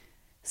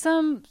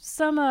some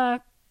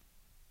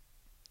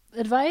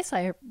advice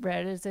I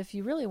read is if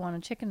you really want a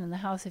chicken in the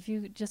house, if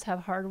you just have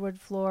hardwood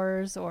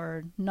floors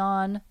or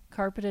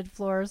non-carpeted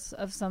floors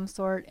of some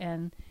sort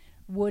and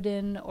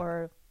wooden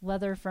or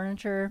leather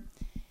furniture,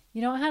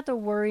 you don't have to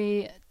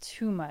worry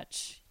too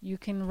much. You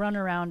can run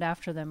around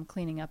after them,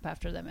 cleaning up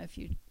after them if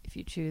you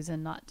choose,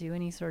 and not do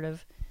any sort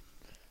of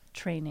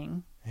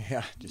training.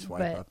 Yeah, just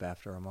wipe up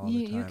after them all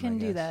the time. You can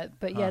do that.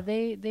 But yeah,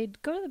 they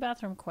go to the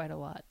bathroom quite a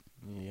lot.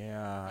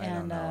 Yeah, I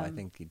don't know. I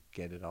think you'd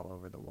get it all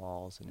over the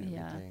walls and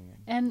everything.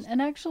 Yeah.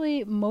 And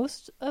actually,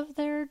 most of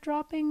their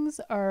droppings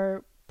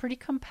are pretty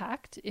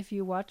compact if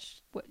you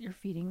watch what you're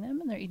feeding them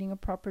and they're eating a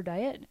proper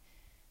diet.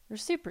 They're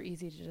super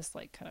easy to just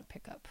kind of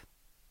pick up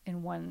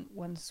in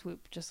one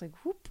swoop, just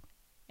whoop,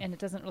 and it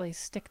doesn't really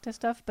stick to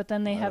stuff. But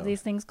then they have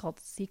these things called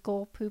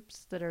cecal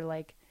poops that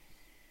are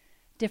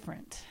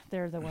different.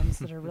 They're the ones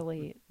that are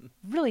really,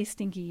 really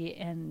stinky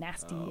and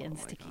nasty and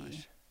sticky.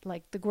 Gosh.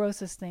 The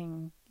grossest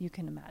thing you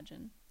can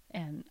imagine.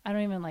 And I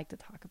don't even like to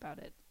talk about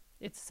it.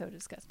 It's so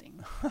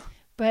disgusting.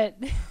 But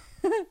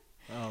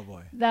oh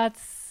boy.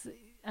 That's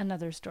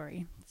another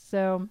story.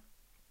 So,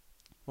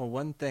 well,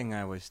 one thing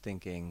I was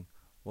thinking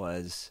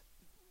was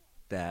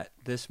that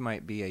this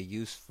might be a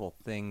useful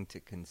thing to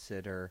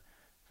consider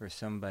for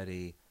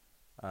somebody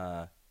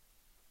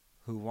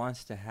who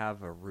wants to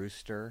have a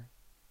rooster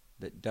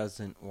that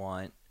doesn't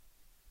want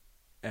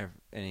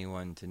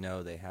anyone to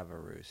know they have a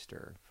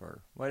rooster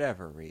for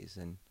whatever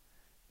reason.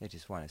 They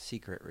just want a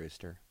secret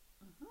rooster.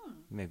 Mm-hmm.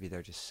 Maybe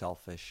they're just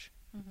selfish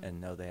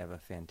and know they have a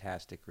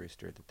fantastic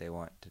rooster that they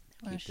want to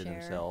keep to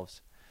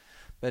themselves.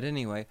 But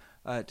anyway,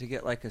 to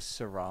get a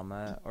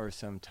Sarama or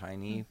some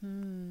tiny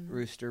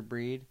rooster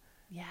breed,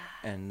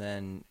 and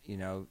then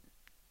to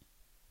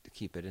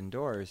keep it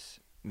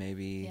indoors,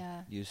 maybe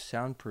use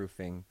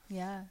soundproofing,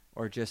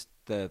 or just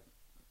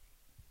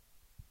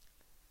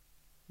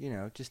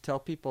just tell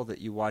people that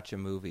you watch a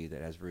movie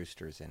that has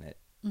roosters in it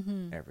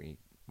every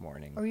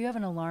morning. Or you have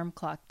an alarm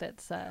clock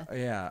that's a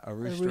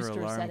rooster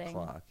alarm setting.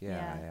 Clock.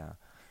 Yeah.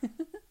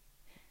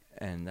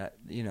 And that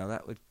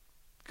that would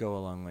go a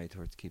long way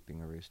towards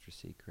keeping a rooster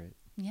secret.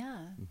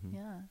 Yeah. Mm-hmm.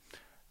 Yeah.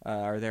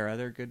 Are there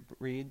other good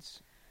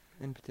breeds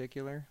in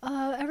particular?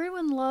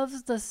 Everyone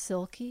loves the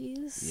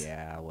silkies.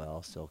 Yeah,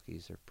 well,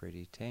 silkies are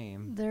pretty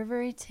tame. They're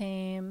very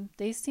tame.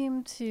 They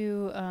seem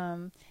to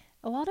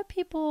a lot of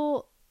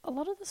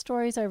the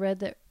stories I read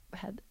that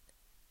had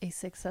a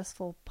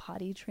successful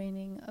potty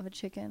training of a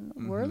chicken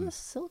were the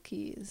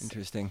silkies.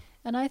 Interesting.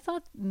 And I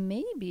thought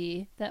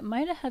maybe that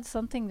might have had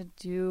something to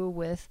do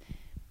with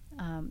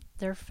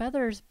their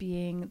feathers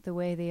being the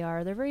way they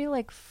are. They're very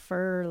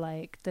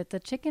fur-like, that the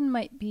chicken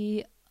might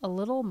be a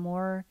little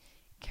more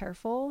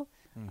careful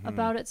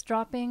about its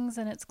droppings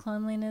and its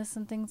cleanliness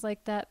and things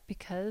like that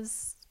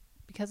because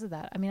of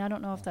that. I mean, I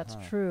don't know if that's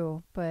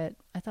true, but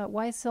I thought,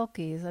 why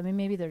silkies? I mean,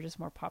 maybe they're just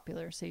more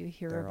popular, so you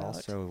hear they're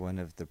about. They're also one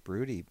of the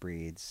broody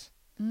breeds.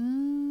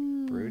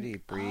 Broody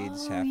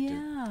breeds have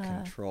to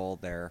control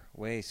their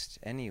waste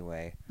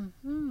anyway.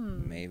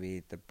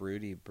 Maybe the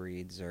broody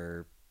breeds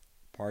are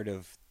part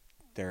of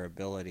their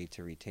ability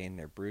to retain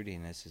their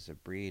broodiness as a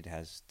breed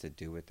has to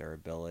do with their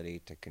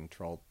ability to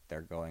control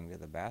their going to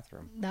the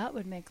bathroom. That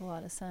would make a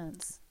lot of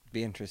sense.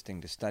 Be interesting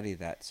to study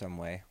that some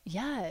way.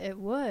 Yeah, it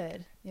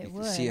would. It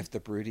would. See if the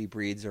broody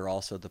breeds are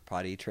also the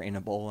potty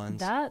trainable ones.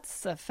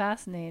 That's a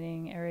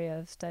fascinating area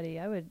of study.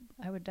 I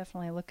would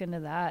definitely look into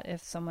that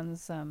if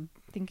someone's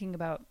thinking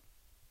about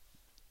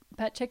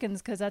pet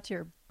chickens, because that's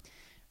your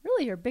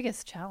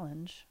biggest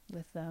challenge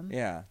with them.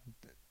 Yeah.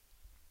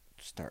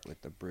 Start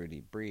with the broody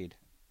breed.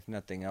 If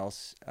nothing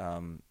else,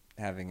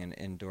 having an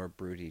indoor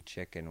broody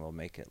chicken will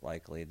make it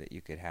likely that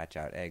you could hatch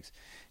out eggs.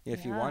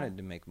 If you wanted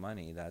to make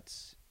money,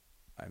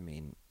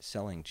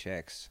 selling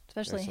chicks,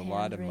 especially there's a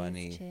lot of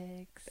money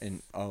chicks.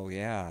 And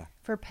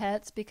for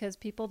pets, because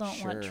people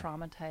don't want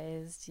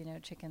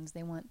traumatized, chickens.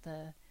 They want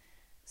the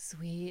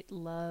sweet,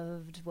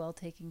 loved, well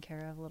taken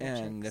care of little chicks.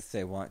 And if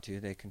they want to,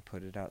 they can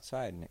put it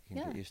outside, and it can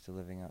get used to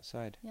living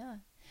outside. Yeah.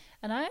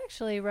 And I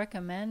actually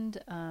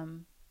recommend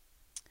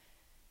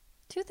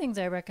 2 things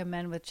I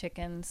recommend with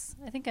chickens.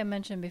 I think I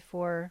mentioned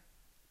before,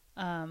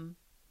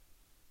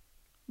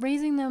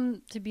 raising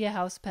them to be a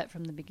house pet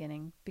from the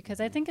beginning,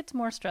 because I think it's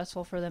more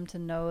stressful for them to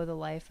know the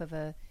life of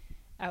a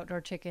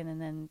outdoor chicken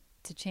and then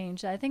to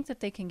change. I think that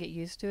they can get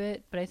used to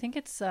it, but I think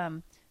it's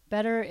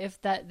better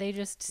if that they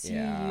just see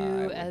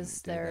you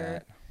as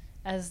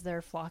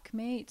their flock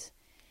mate.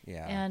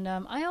 Yeah. And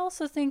I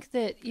also think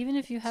that even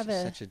if you have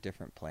such a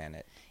different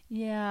planet.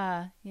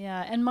 Yeah.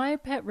 And my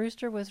pet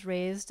rooster was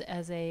raised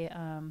as a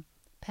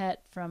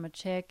pet from a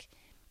chick,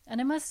 and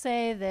I must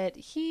say that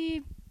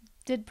he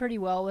did pretty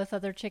well with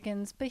other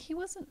chickens, but he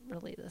wasn't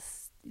really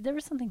there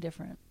was something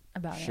different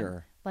about him.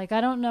 Sure. Like,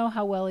 I don't know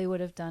how well he would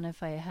have done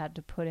if I had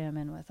to put him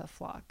in with a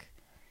flock.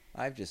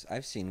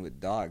 I've seen with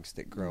dogs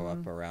that grow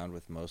up around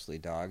with mostly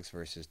dogs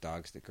versus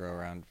dogs that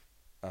grow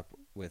up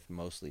with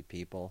mostly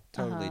people.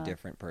 Totally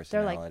different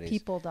personalities. They're like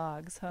people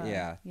dogs, huh?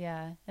 Yeah.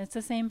 Yeah. It's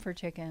the same for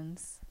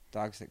chickens.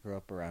 Dogs that grow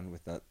up around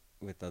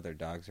with other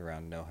dogs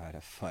around know how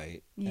to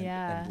fight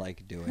Yeah. and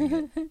like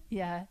doing it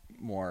Yeah.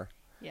 more.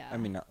 Yeah. I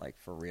mean, not like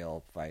for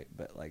real fight,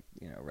 but like,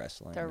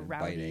 wrestling They're and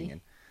rowdy. biting.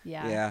 And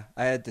Yeah.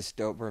 I had this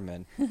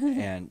Doberman,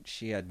 and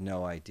she had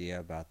no idea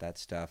about that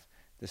stuff.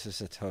 This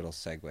is a total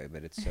segue,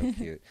 but it's so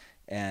cute.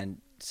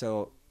 And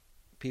so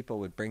people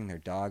would bring their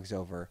dogs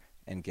over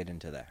and get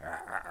into the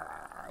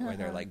where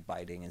they're like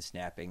biting and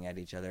snapping at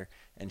each other,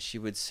 and she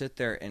would sit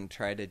there and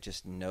try to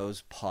just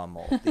nose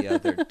pummel the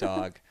other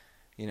dog,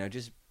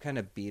 just kind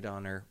of beat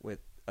on her with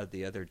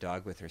the other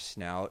dog with her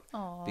snout.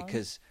 Aww.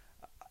 Because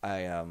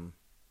I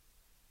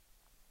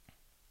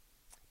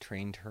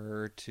trained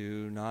her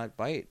to not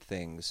bite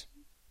things.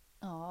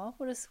 Aw,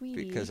 what a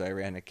sweetie. Because I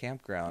ran a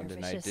campground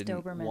and I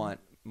didn't want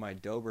my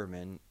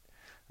Doberman.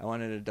 I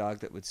wanted a dog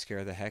that would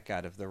scare the heck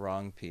out of the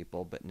wrong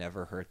people but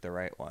never hurt the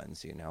right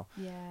ones,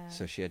 Yeah.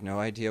 So she had no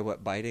idea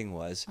what biting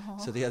was. Aww.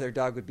 So the other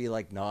dog would be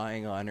like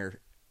gnawing on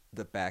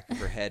the back of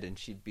her head, and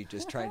she'd be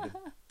just trying to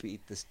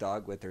beat this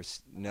dog with her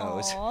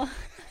nose. Aww.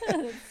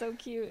 That's so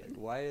cute.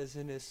 Why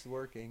isn't this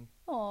working?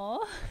 Aw.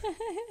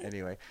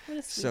 Anyway, What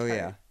a so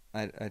sweetheart.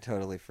 I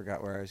totally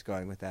forgot where I was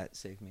going with that.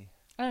 Save me.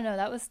 I don't know.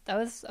 That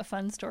was a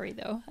fun story,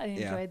 though. I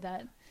enjoyed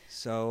that.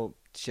 So,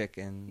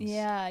 chickens.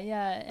 Yeah.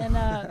 And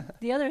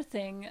the other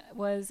thing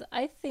was,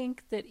 I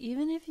think that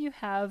even if you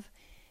have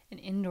an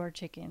indoor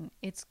chicken,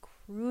 it's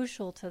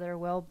crucial to their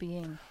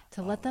well-being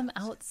to let them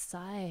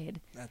outside.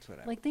 That's what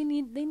I like. They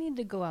need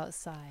to go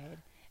outside.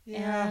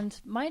 Yeah.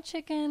 And my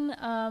chicken,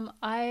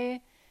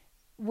 I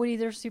would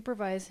either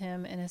supervise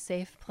him in a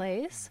safe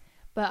place.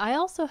 But I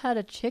also had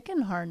a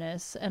chicken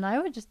harness, and I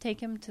would just take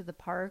him to the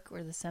park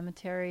or the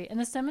cemetery. And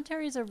the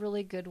cemetery is a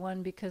really good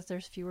one because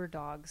there's fewer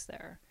dogs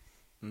there,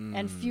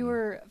 and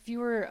fewer.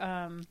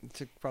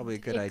 It's probably a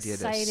good idea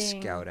to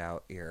scout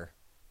out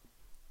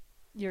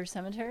your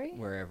cemetery,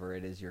 wherever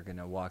it is you're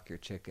gonna walk your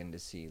chicken to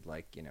see,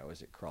 like,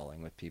 is it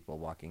crawling with people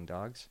walking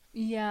dogs?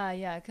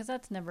 Yeah, because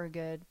that's never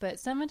good. But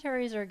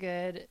cemeteries are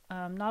good.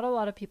 Not a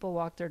lot of people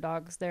walk their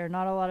dogs there.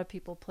 Not a lot of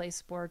people play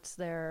sports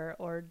there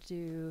or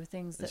do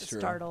things that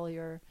startle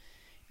your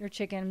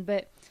chicken.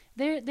 But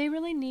they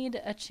really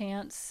need a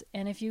chance.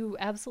 And if you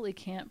absolutely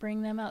can't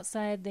bring them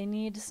outside, they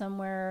need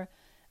somewhere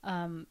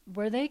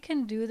where they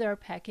can do their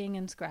pecking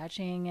and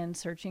scratching and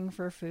searching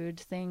for food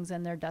things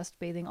and their dust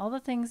bathing, all the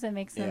things that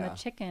makes them a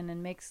chicken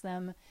and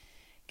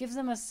gives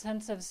them a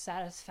sense of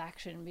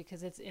satisfaction,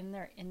 because it's in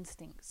their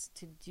instincts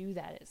to do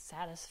that. It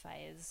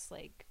satisfies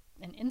like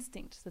an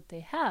instinct that they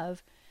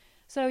have.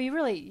 So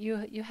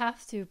you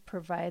have to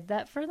provide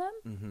that for them.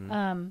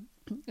 Mm-hmm.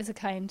 It's a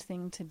kind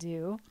thing to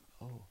do.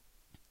 Oh.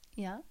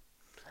 Yeah.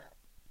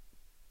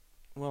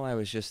 Well, I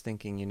was just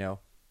thinking,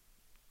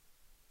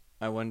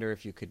 I wonder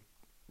if you could.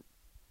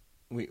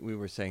 We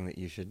were saying that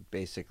you should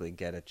basically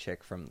get a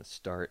chick from the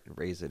start and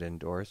raise it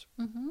indoors.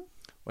 Mm-hmm.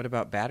 What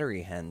about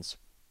battery hens?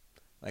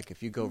 Like,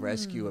 if you go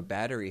rescue a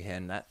battery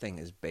hen, that thing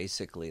has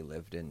basically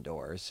lived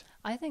indoors.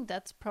 I think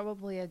that's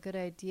probably a good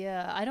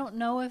idea. I don't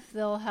know if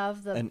they'll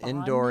have the An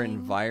indoor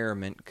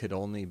environment could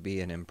only be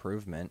an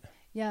improvement.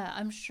 Yeah,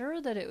 I'm sure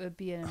that it would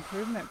be an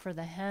improvement for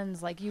the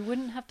hens. Like, you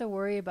wouldn't have to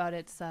worry about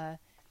its,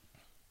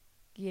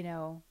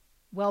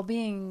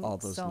 well-being all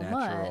those so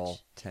natural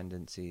much.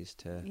 Tendencies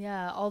to.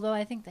 Yeah, although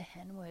I think the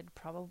hen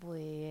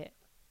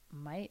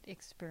might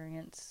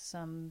experience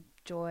some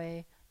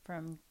joy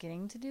from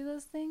getting to do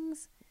those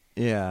things.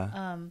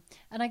 Yeah.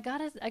 And I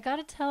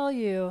gotta tell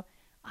you,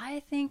 I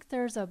think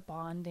there's a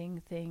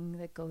bonding thing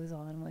that goes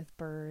on with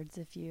birds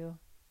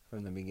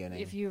from the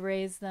beginning. If you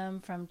raise them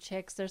from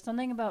chicks. There's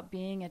something about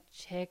being a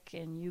chick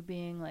and you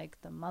being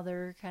like the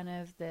mother kind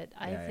of that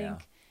I think.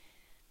 Yeah.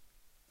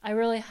 I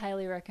really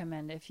highly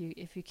recommend if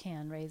you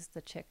can raise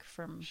the chick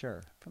from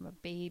a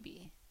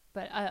baby.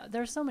 But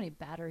there's so many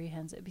battery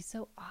hens. It'd be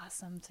so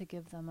awesome to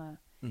give them a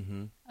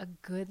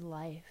good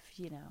life,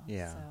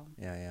 Yeah. So,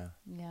 Yeah.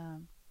 Yeah.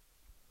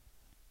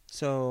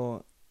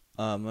 So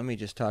let me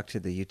just talk to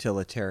the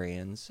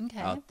utilitarians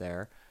out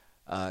there,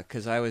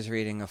 because I was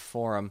reading a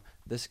forum.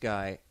 This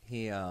guy,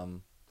 he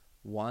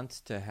wants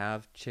to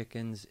have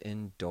chickens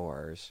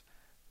indoors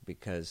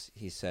because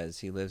he says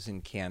he lives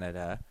in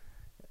Canada,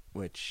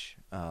 which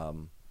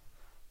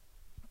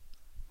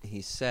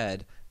he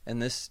said,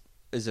 and this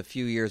is a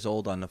few years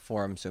old on the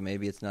forum, so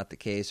maybe it's not the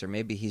case, or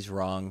maybe he's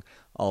wrong.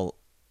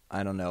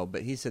 I don't know,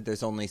 but he said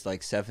there's only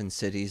like 7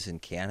 cities in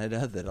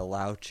Canada that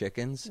allow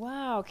chickens.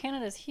 Wow,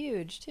 Canada's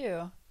huge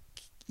too.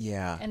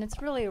 Yeah. And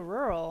it's really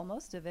rural,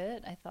 most of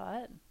it, I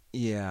thought.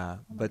 Yeah,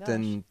 but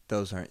then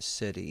those aren't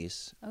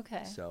cities.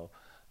 Okay. So,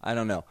 I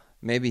don't know.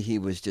 Maybe he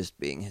was just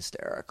being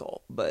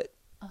hysterical, but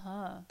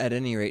at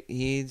any rate,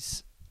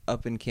 he's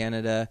up in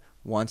Canada,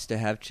 wants to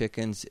have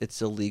chickens.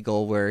 It's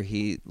illegal where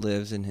he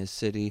lives in his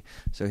city,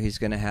 so he's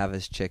going to have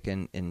his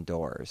chicken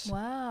indoors.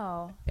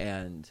 Wow.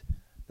 And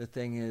the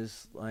thing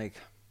is, like,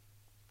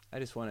 I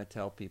just want to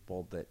tell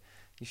people that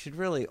you should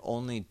really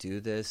only do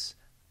this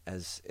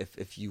as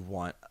if you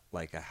want,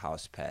 like, a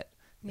house pet.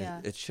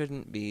 Yeah. It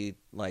shouldn't be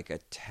like a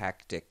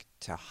tactic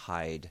to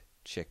hide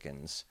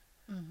chickens.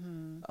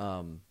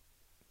 Mm-hmm.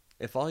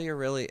 If all you're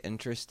really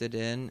interested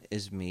in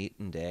is meat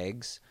and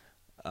eggs,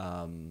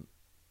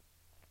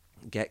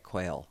 get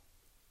quail,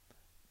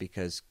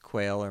 because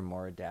quail are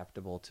more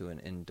adaptable to an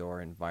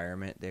indoor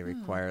environment. They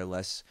require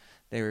less.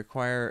 They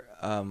require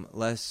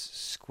less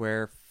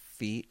square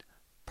feet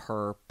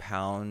per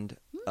pound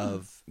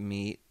of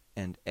meat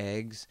and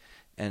eggs,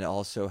 and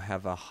also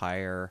have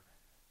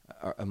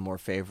a more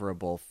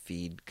favorable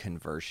feed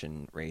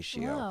conversion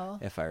ratio,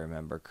 if I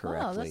remember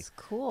correctly. Wow, that's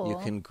cool. You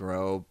can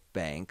grow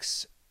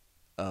banks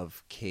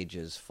of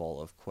cages full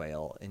of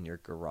quail in your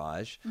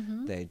garage.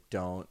 Mm-hmm. They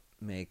don't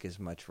make as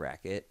much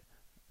racket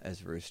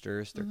as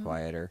roosters. They're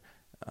quieter.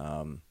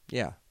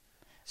 Yeah.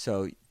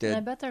 So and I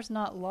bet there's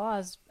not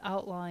laws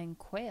outlawing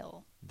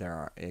quail. There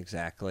are,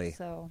 exactly.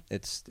 So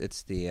it's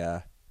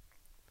the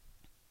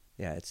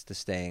it's the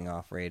staying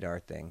off radar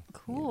thing.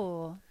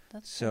 Cool.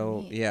 That's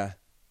so neat. Yeah.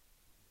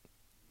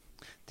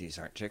 These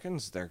aren't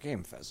chickens, they're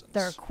game pheasants.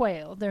 They're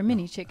quail. They're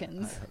mini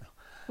chickens I don't know.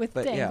 with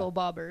dangle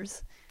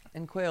bobbers.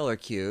 And quail are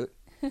cute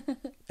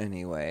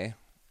anyway.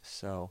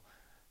 So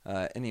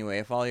anyway,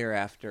 if all you're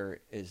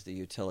after is the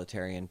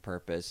utilitarian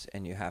purpose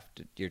and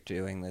you're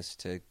doing this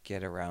to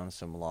get around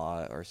some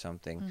law or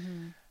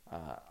something,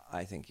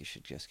 I think you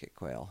should just get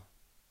quail.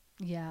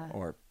 Yeah.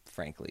 Or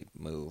frankly,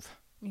 move.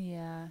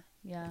 Yeah.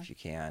 If you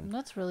can.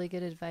 That's really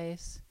good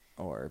advice.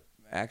 Or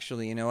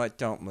actually, you know what?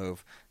 Don't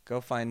move. Go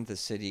find the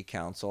city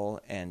council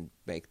and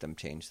make them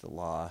change the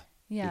law.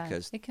 Yeah,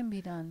 because it can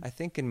be done. I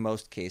think in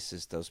most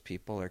cases, those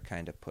people are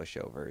kind of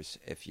pushovers.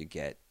 If you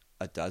get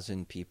a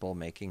dozen people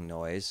making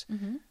noise,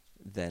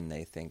 then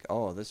they think,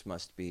 oh, this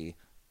must be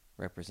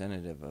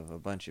representative of a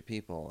bunch of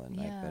people, and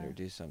I better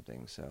do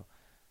something. So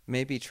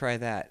maybe try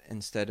that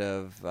instead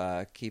of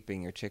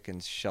keeping your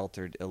chickens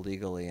sheltered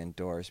illegally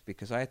indoors,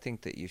 because I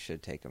think that you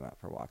should take them out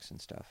for walks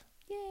and stuff.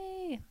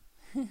 Yay!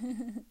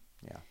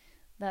 Yeah.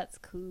 That's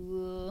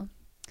cool.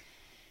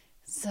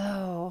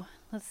 So,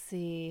 let's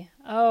see.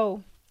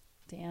 Oh,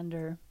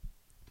 dander.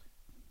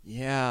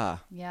 Yeah.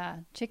 Yeah,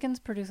 chickens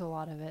produce a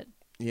lot of it.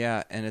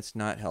 Yeah, and it's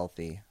not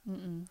healthy.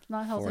 It's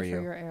not healthy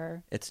for your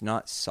air. It's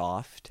not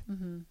soft.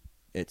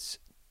 It's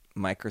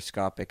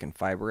microscopic and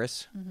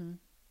fibrous.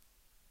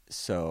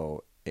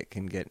 So it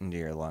can get into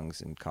your lungs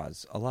and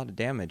cause a lot of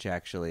damage,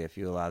 actually, if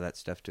you allow that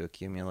stuff to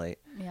accumulate.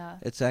 Yeah.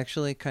 It's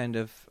actually kind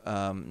of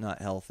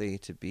not healthy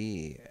to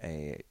be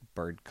a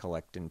bird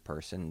collecting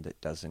person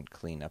that doesn't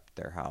clean up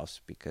their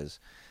house, because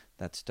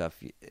that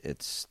stuff,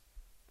 it's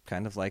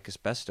kind of like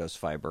asbestos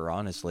fiber,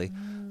 honestly.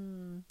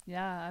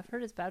 Yeah, I've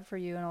heard it's bad for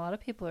you, and a lot of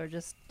people are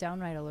just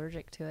downright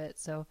allergic to it.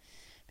 So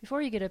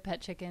before you get a pet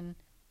chicken,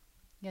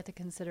 you have to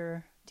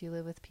consider, do you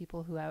live with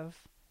people who have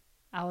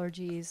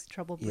allergies,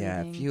 trouble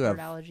breathing, if you have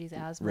allergies,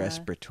 asthma,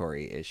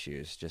 respiratory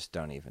issues, just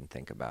don't even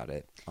think about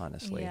it,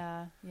 honestly.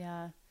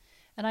 Yeah.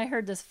 And I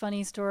heard this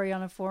funny story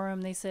on a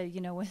forum. They said,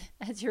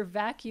 as you're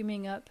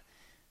vacuuming up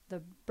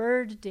the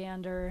bird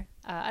dander,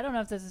 I don't know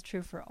if this is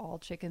true for all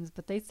chickens,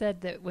 but they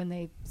said that when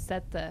they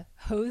set the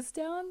hose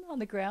down on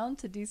the ground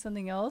to do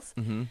something else,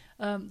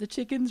 the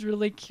chicken's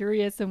really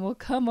curious and will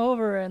come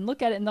over and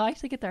look at it, and they'll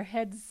actually get their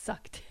heads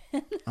sucked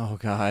in. Oh,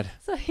 God.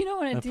 So you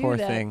don't want to do poor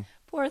that. Thing.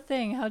 Poor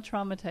thing. How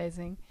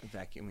traumatizing.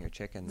 Vacuum your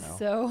chicken, though.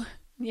 So,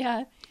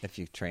 yeah. If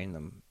you tame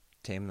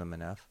them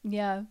enough.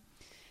 Yeah.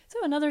 So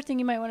another thing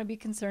you might want to be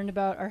concerned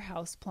about are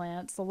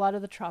houseplants. A lot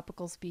of the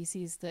tropical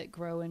species that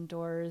grow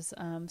indoors,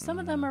 some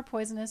of them are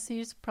poisonous, so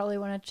you just probably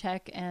want to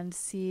check and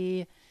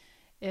see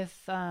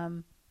if,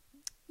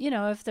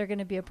 if they're going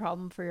to be a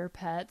problem for your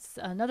pets.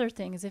 Another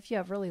thing is if you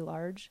have really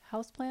large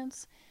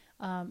houseplants,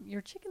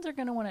 your chickens are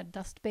going to want to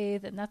dust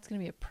bathe, and that's going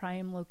to be a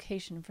prime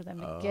location for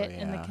them to get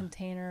in the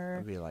container.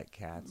 It'd be like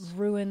cats.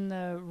 Ruin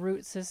the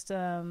root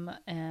system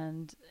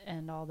and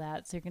all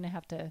that. So you're going to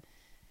have to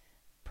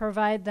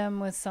provide them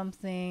with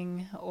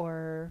something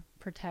or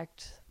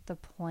protect the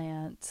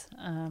plant.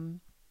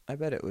 I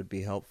bet it would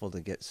be helpful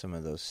to get some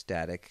of those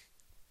static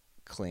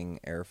cling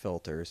air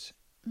filters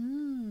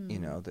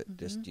that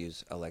just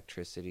use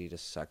electricity to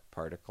suck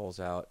particles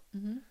out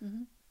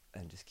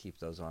and just keep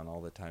those on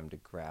all the time to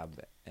grab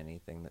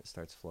anything that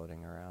starts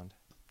floating around.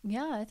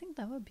 Yeah, I think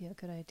that would be a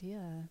good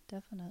idea.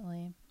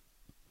 Definitely.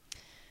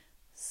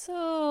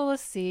 So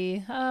let's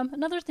see.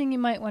 Another thing you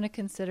might want to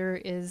consider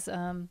is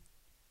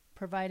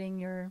providing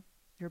your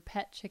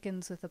pet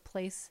chickens with a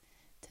place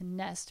to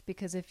nest,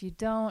 because if you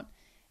don't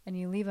and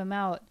you leave them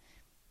out,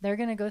 they're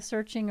going to go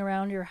searching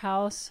around your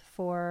house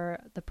for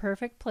the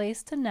perfect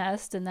place to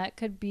nest, and that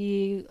could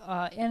be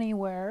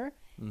anywhere,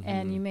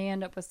 and you may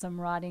end up with some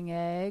rotting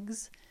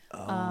eggs.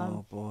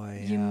 Oh,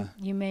 boy, yeah.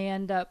 You may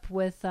end up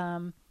with,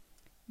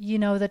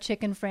 the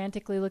chicken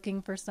frantically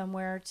looking for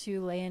somewhere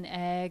to lay an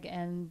egg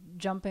and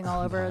jumping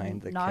all over,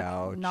 behind the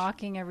couch,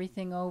 knocking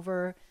everything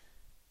over.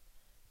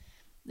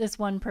 This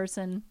one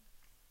person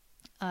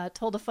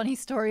told a funny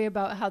story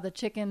about how the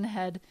chicken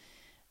had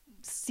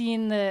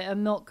seen a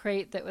milk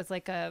crate that was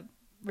like a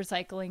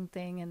recycling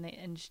thing, and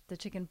the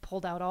chicken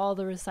pulled out all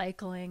the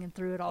recycling and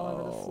threw it all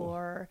over the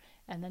floor,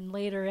 and then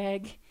laid her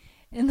egg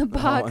in the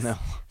box. Oh, no.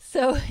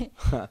 So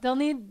they'll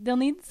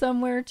need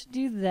somewhere to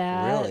do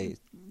that. Really?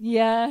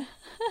 Yeah.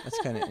 That's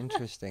kind of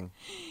interesting.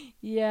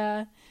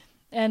 Yeah.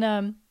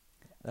 And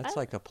that's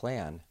like a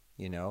plan,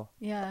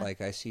 Yeah.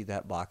 Like, I see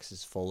that box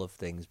is full of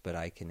things, but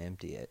I can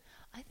empty it.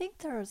 I think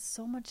they're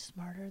so much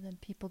smarter than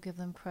people give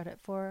them credit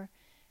for.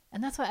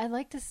 And that's why I'd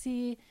like to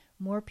see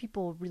more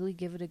people really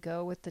give it a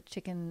go with the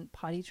chicken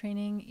potty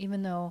training,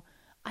 even though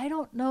I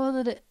don't know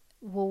that it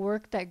will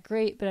work that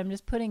great, but I'm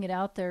just putting it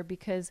out there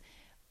because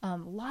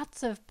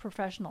lots of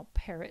professional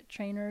parrot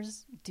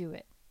trainers do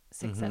it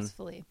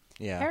successfully.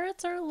 Yeah.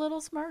 Parrots are a little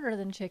smarter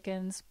than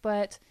chickens,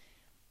 but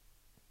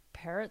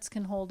parrots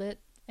can hold it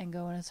and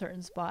go in a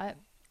certain spot.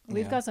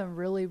 We've got some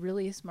really,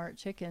 really smart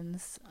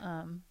chickens.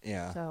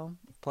 So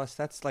plus,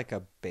 that's like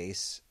a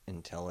base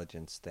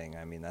intelligence thing.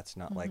 I mean, that's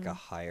not like a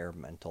higher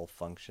mental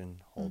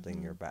function,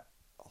 holding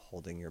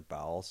your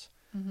bowels.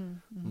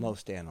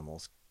 Most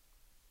animals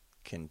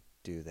can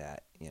do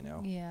that,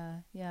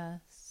 Yeah.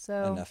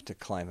 So enough to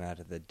climb out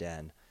of the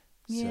den.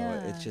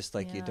 So it's just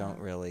like you don't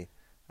really.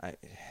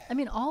 I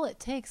mean, all it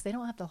takes, they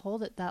don't have to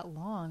hold it that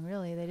long,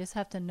 really. They just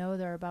have to know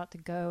they're about to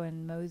go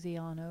and mosey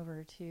on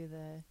over to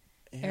the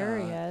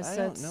area. I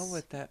don't know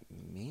what that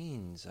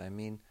means. I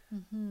mean,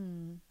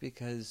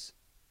 because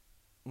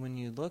when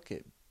you look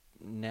at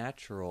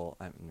natural,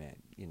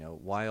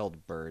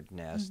 wild bird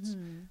nests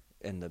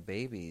and the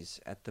babies,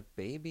 at the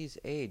baby's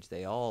age,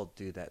 they all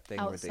do that thing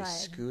outside,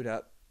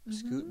 where they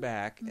scoot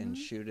back and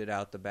shoot it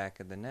out the back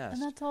of the nest.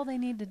 And that's all they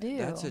need to do.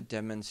 That's a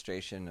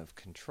demonstration of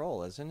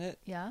control, isn't it?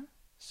 Yeah.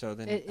 So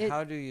then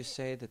how do you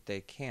say that they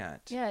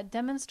can't? Yeah, it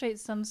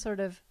demonstrates some sort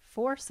of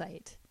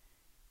foresight.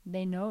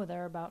 They know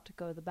they're about to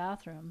go to the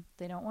bathroom.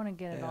 They don't want to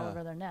get it all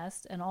over their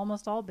nest. And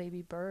almost all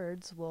baby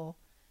birds will,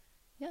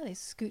 they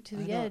scoot to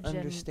the edge and go. I don't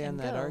understand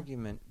that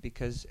argument,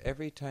 because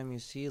every time you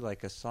see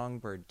like a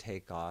songbird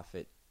take off,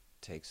 it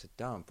takes a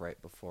dump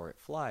right before it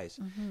flies.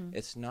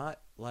 It's not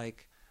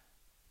like,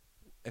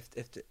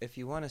 if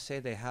you want to say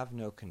they have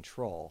no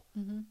control,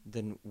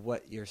 then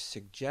what you're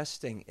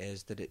suggesting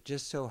is that it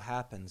just so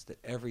happens that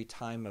every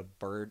time a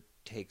bird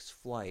takes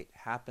flight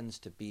happens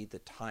to be the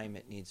time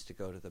it needs to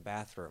go to the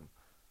bathroom.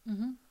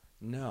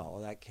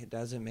 No, that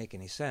doesn't make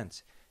any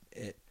sense.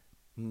 It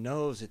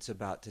knows it's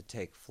about to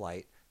take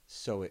flight,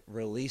 so it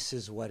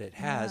releases what it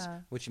has,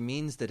 which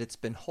means that it's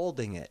been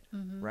holding it,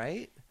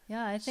 right?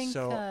 Yeah, I think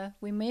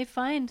we may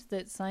find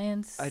that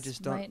science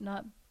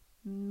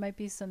might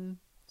be some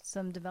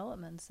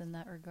developments in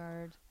that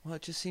regard. Well,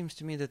 it just seems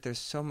to me that there's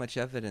so much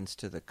evidence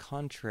to the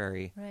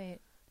contrary, right,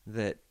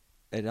 that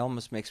it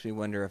almost makes me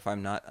wonder if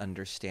I'm not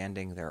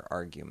understanding their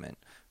argument,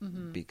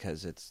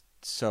 because it's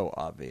so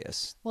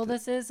obvious. Well,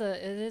 it is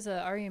an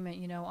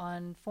argument,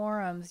 on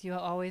forums. You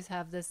always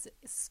have this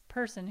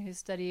person who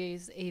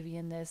studies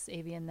avian this,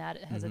 avian that.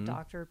 It has a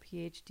doctor,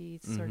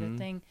 PhD sort of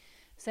thing,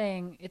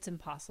 saying it's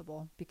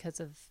impossible because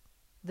of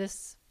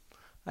this.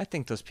 I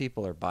think those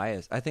people are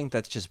biased. I think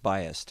that's just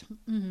biased.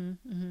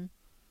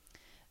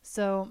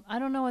 So I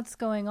don't know what's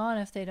going on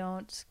if they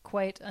don't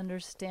quite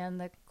understand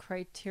the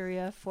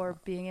criteria for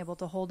being able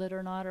to hold it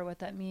or not, or what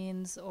that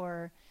means,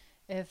 or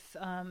if,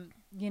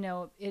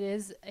 it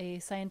is a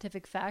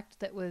scientific fact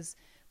that was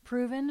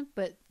proven,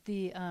 but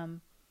the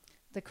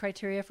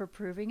criteria for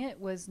proving it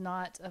was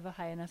not of a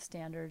high enough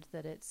standard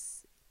that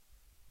it's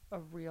a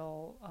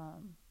real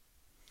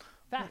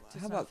fact.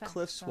 How about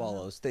cliff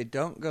swallows? They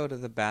don't go to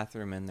the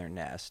bathroom in their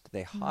nest.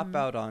 They hop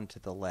out onto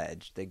the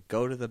ledge. They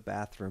go to the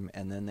bathroom,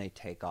 and then they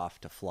take off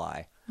to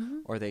fly.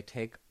 Or they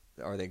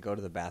go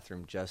to the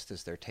bathroom just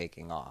as they're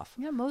taking off.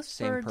 Yeah, most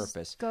Same birds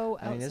purpose. go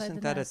outside I mean, isn't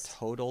the that nest. a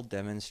total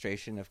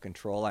demonstration of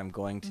control? I'm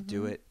going to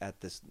do it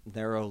at this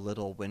narrow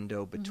little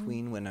window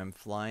between when I'm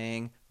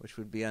flying, which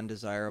would be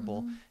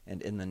undesirable,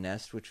 and in the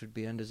nest, which would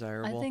be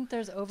undesirable. I think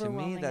there's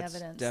overwhelming to me, that's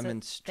evidence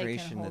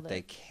demonstration that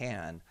they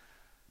can.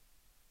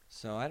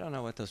 So I don't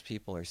know what those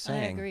people are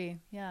saying. I agree.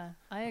 Yeah,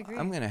 I agree.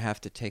 I'm going to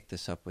have to take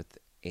this up with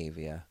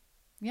Avia.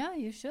 Yeah,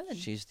 you should.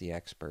 She's the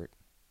expert.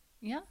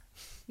 Yeah.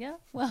 Yeah.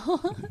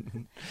 Well,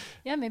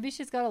 yeah, maybe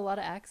she's got a lot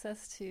of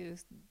access to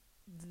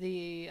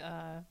the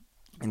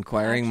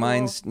Inquiring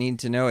minds need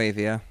to know,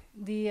 Avia.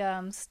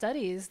 The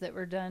studies that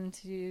were done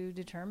to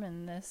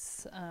determine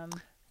this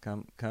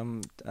Come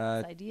this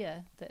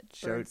idea that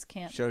birds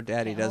can't show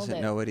Daddy can't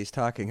doesn't know what he's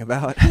talking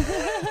about.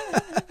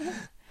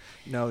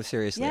 No,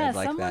 seriously, yeah, I'd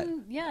like that.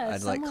 Yeah,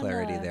 I'd like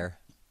clarity there.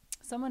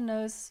 Someone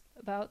knows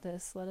about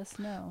this. Let us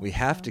know. We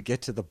have to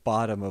get to the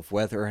bottom of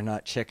whether or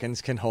not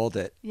chickens can hold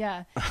it.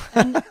 Yeah,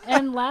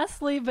 and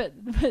lastly, but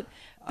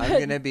I'm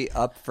gonna be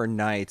up for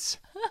nights,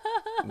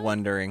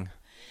 wondering.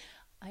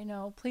 I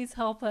know. Please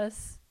help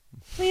us.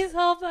 Please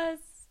help us.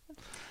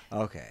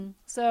 Okay.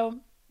 So,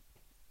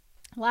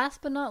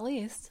 last but not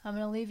least, I'm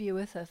going to leave you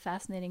with a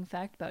fascinating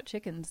fact about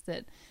chickens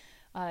that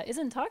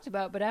isn't talked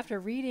about, but after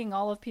reading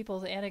all of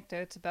people's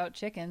anecdotes about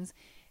chickens,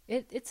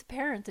 it's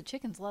apparent that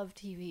chickens love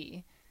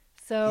TV.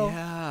 So,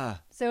 yeah.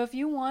 So if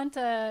you want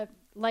to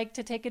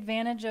take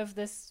advantage of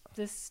this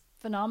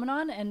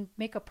phenomenon and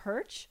make a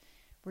perch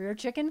where your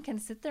chicken can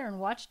sit there and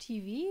watch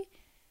TV,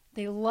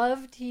 they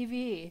love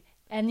TV,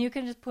 and you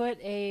can just put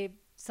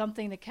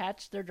something to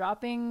catch their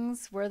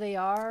droppings where they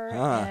are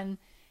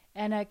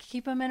and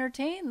keep them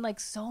entertained. Like,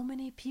 so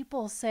many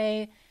people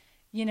say,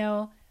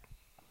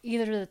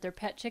 either that their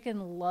pet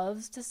chicken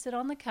loves to sit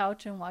on the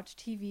couch and watch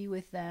TV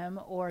with them,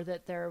 or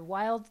that their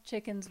wild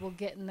chickens will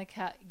get in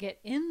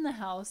the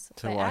house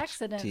by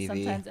accident TV.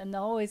 Sometimes, and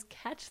they'll always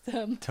catch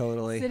them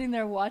sitting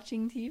there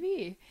watching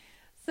TV.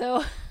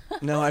 So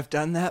no, I've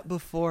done that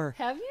before.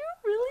 Have you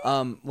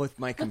really? With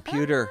my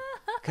computer,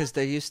 because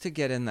they used to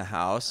get in the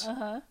house,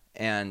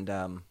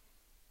 and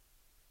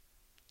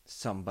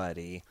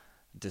somebody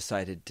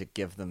decided to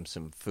give them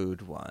some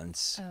food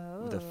once.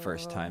 The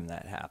first time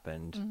that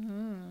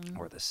happened,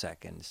 or the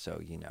second.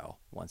 So,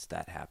 once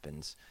that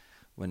happens,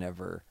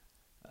 whenever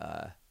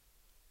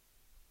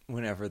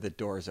the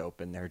door's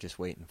open, they're just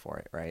waiting for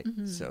it, right?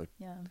 So,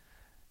 yeah.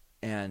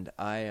 And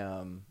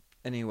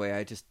anyway,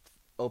 I just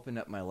opened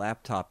up my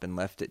laptop and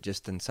left it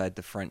just inside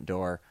the front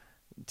door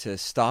to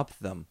stop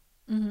them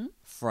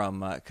from,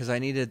 because I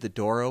needed the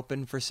door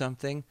open for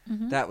something.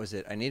 That was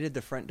it. I needed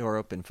the front door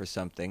open for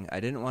something. I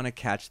didn't want to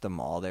catch them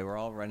all. They were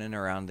all running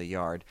around the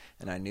yard,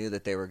 and I knew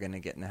that they were going to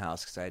get in the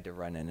house because I had to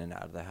run in and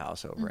out of the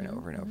house over and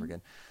over and over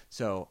again.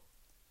 So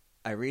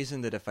I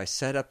reasoned that if I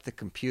set up the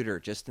computer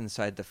just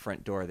inside the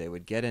front door, they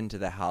would get into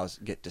the house,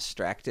 get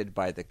distracted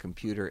by the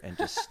computer, and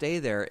just stay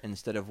there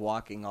instead of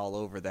walking all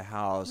over the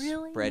house.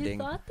 Really? Spreading.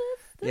 You thought this?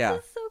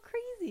 This is so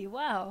crazy.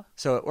 Wow.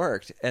 So it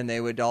worked, and they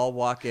would all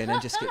walk in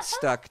and just get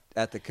stuck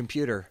at the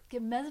computer.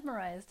 Get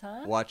mesmerized,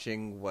 huh?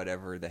 Watching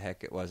whatever the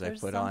heck it was I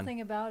put on. There's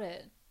something about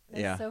it.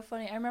 It's so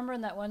funny. I remember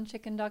in that one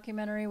chicken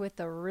documentary with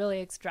the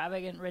really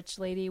extravagant rich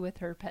lady with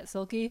her pet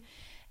Silky,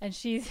 and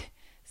she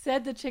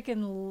said the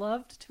chicken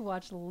loved to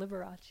watch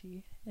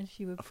Liberace, and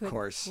she would put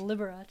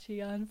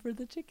Liberace on for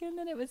the chicken,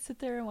 and it would sit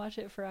there and watch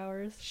it for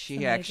hours.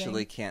 She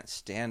actually can't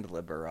stand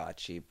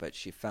Liberace, but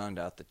she found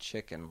out the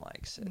chicken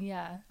likes it.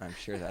 Yeah. I'm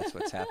sure that's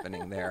what's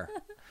happening there.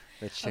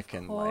 The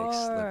chicken likes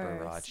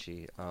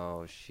Liberace.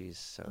 Oh, she's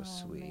so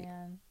sweet.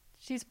 Man.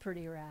 She's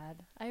pretty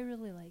rad. I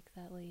really like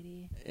that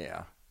lady.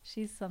 Yeah.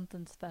 She's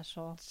something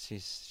special.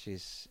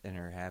 She's in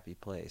her happy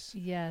place.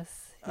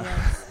 Yes.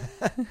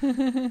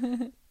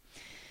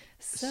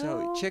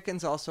 So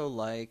chickens also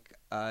like,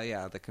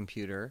 the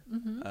computer,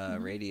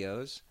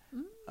 radios.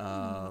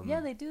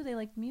 Yeah, they do. They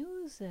like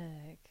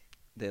music.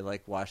 They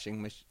like washing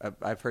machine.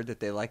 I've heard that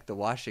they like the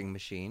washing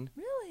machine.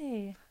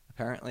 Really?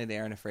 Apparently, they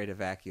aren't afraid of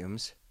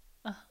vacuums.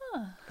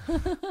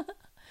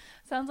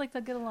 Sounds like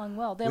they'll get along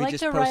well. They like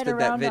to ride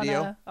around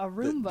on a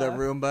Roomba. The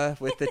Roomba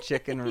with the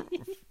chicken.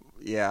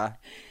 Yeah.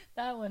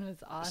 That one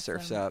was awesome.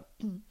 Surfs up.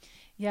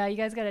 Yeah, you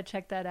guys got to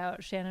check that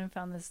out. Shannon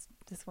found this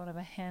one of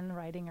a hen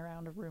riding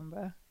around a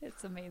Roomba.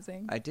 It's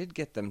amazing. I did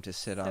get them to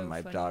sit on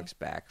my dog's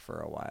back for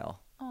a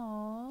while.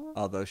 Aww.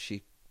 Although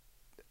she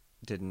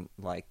didn't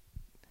like.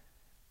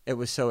 It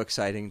was so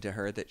exciting to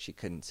her that she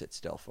couldn't sit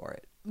still for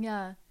it.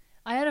 Yeah.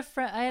 I had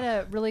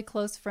a really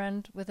close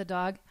friend with a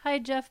dog. Hi,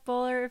 Jeff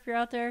Bowler, if you're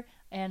out there.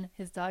 And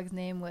his dog's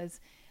name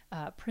was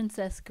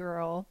Princess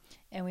Girl,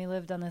 and we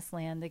lived on this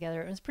land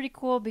together. It was pretty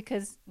cool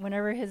because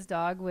whenever his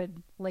dog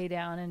would lay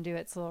down and do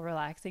its little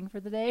relaxing for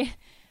the day,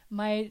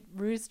 my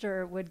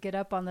rooster would get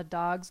up on the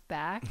dog's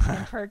back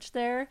and perch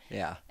there.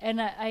 Yeah.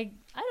 And I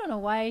don't know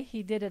why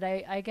he did it.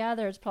 I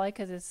gather it's probably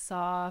because it's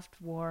soft,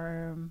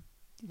 warm.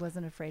 He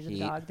wasn't afraid of the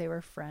dog. They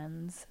were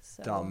friends.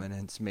 So.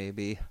 Dominance,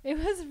 maybe. It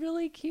was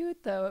really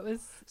cute, though. It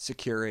was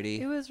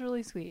security. It was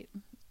really sweet.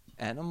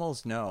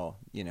 Animals know,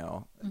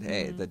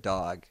 hey, the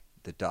dog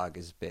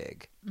is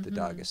big. The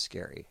dog is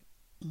scary.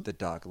 The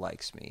dog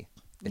likes me.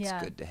 It's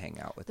good to hang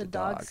out with the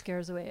dog. The dog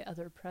scares away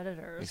other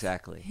predators.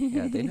 Exactly.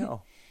 Yeah, they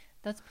know.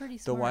 That's pretty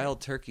smart. The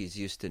wild turkeys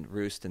used to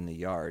roost in the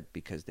yard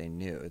because they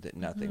knew that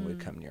nothing would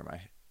come near my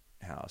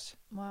house.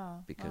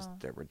 Wow. Because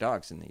there were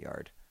dogs in the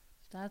yard.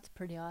 That's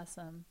pretty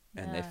awesome.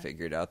 And they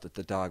figured out that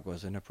the dog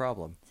wasn't a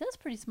problem. That's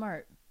pretty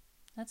smart.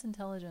 That's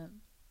intelligent.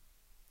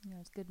 Yeah,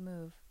 it's a good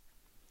move.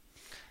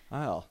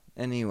 Well,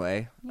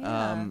 anyway,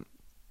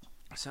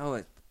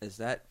 So is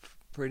that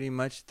pretty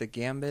much the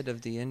gambit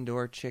of the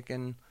indoor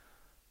chicken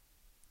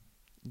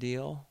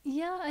deal?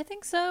 Yeah, I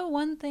think so.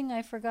 One thing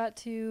I forgot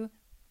to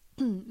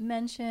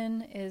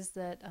mention is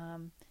that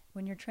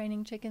when you're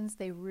training chickens,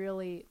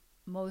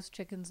 most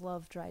chickens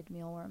love dried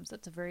mealworms.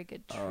 That's a very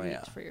good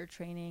treat for your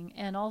training.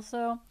 And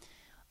also,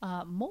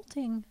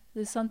 molting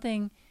is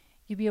something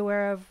you'd be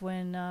aware of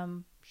when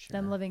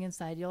them living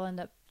inside. You'll end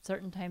up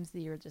certain times of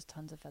the year just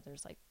tons of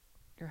feathers, like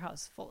your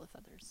house full of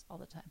feathers all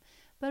the time.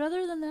 But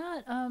other than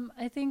that,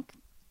 I think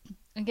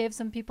I gave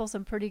some people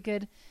some pretty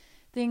good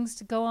things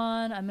to go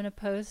on. I'm going to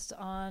post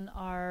on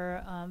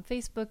our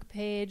Facebook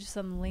page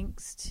some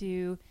links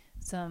to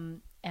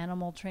some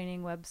animal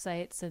training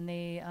websites,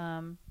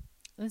 and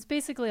it's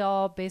basically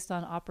all based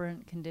on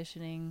operant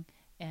conditioning,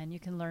 and you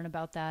can learn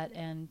about that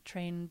and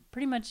train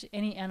pretty much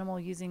any animal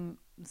using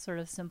sort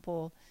of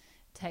simple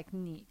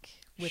technique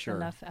with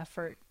enough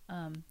effort.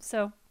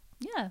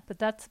 But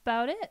that's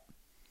about it.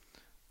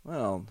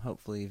 Well,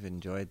 hopefully you've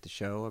enjoyed the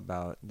show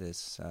about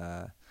this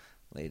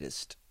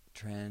latest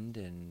trend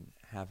in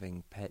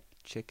having pet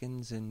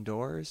chickens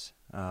indoors.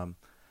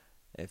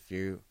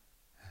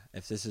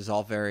 If this is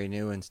all very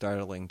new and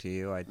startling to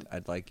you,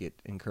 I'd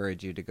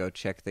encourage you to go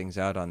check things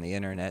out on the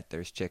internet.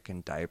 There's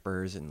chicken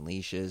diapers and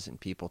leashes and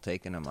people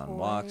taking them on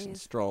walks and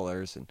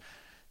strollers and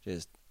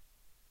just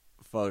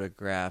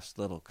photographs,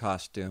 little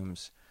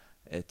costumes.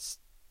 It's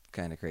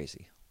kind of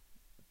crazy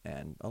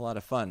and a lot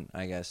of fun,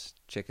 I guess.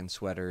 Chicken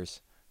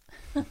sweaters.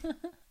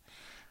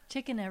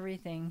 Chicken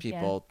everything.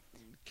 People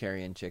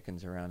carrying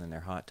chickens around in their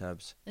hot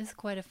tubs. It's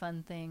quite a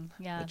fun thing.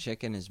 Yeah. The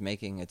chicken is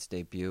making its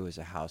debut as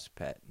a house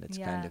pet. It's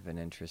kind of an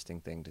interesting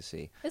thing to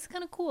see. It's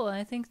kind of cool.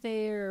 I think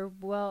they're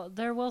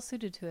well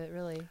suited to it,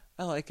 really.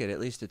 I like it.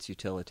 At least it's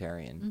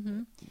utilitarian.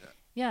 Mm-hmm.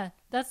 Yeah,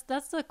 that's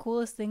the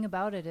coolest thing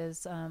about it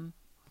is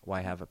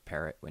why have a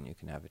parrot when you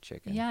can have a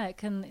chicken? Yeah,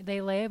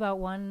 they lay about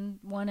one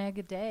egg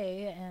a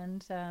day,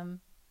 and you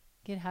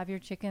can have your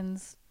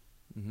chickens.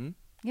 Mm-hmm.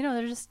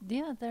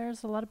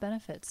 There's a lot of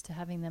benefits to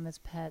having them as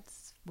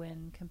pets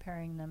when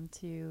comparing them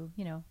to,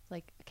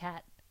 like a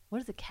cat. What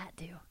does a cat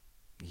do?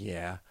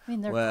 Yeah. I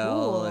mean, they're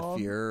cool.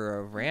 If you're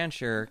a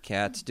rancher,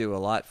 cats do a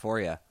lot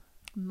for you.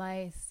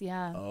 Mice,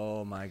 yeah.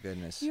 Oh, my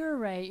goodness. You're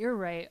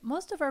right.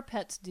 Most of our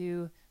pets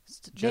do.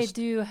 They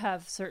do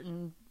have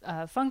certain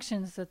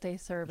functions that they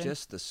serve.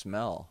 Just the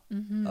smell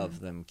of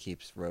them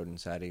keeps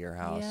rodents out of your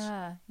house.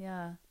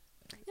 Yeah.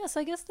 Yes,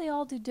 I guess they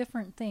all do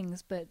different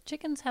things, but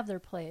chickens have their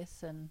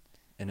place. And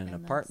in an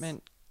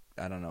apartment,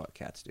 I don't know what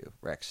cats do.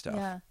 Wreck stuff.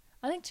 Yeah.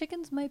 I think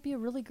chickens might be a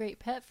really great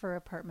pet for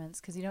apartments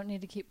because you don't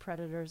need to keep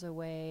predators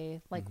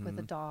away like with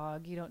a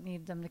dog. You don't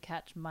need them to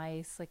catch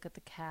mice like with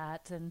the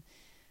cat. And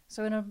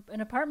so in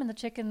an apartment, the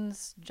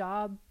chicken's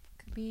job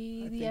could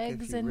be the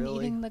eggs and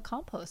eating the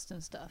compost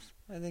and stuff.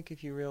 I think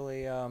if you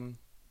really,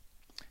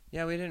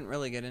 we didn't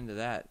really get into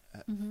that,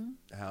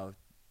 how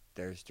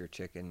there's your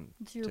chicken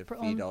to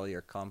feed all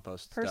your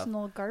compost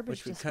personal stuff, garbage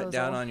which would disposal. cut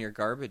down on your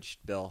garbage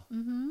bill,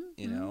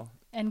 you know.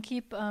 And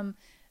keep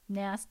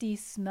nasty,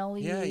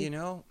 smelly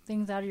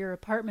things out of your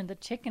apartment. The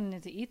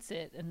chicken eats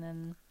it, and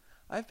then...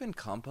 I've been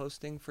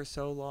composting for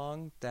so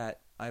long that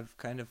I've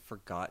kind of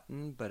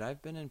forgotten, but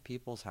I've been in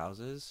people's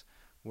houses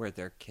where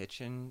their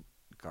kitchen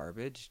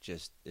garbage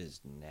just is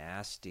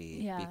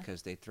nasty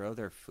because they throw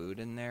their food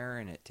in there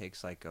and it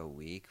takes like a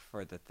week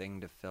for the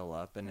thing to fill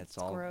up and it's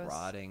all gross.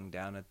 Rotting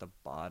down at the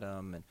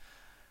bottom. And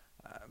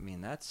I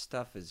mean, that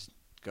stuff is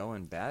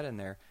going bad in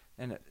there.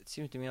 And it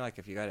seems to me like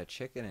if you got a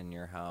chicken in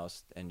your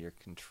house and you're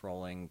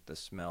controlling the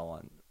smell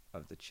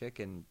of the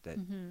chicken, that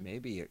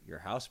maybe your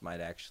house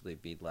might actually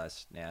be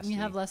less nasty. You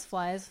have less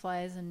flies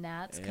and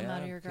gnats come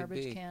out of your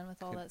garbage can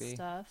with all that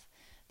stuff.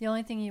 The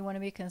only thing you want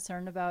to be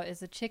concerned about is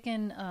the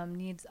chicken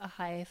needs a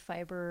high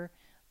fiber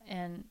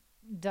and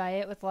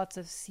diet with lots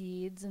of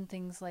seeds and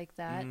things like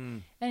that.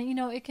 And,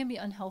 it can be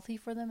unhealthy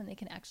for them, and they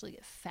can actually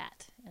get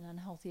fat and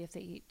unhealthy if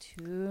they eat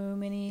too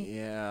many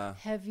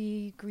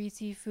heavy,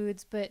 greasy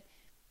foods. But,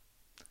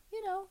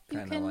 you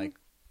kind can... of like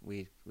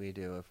we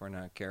do if we're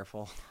not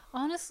careful.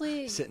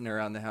 Honestly... Sitting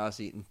around the house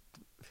eating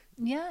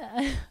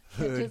food.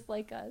 Just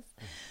like us.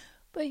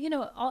 But,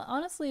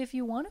 honestly, if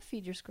you want to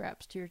feed your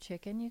scraps to your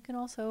chicken, you can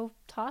also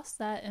toss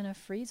that in a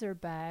freezer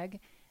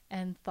bag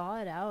and thaw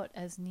it out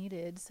as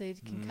needed so you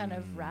can kind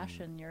of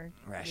ration your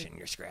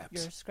scraps.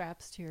 Your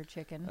scraps to your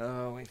chicken.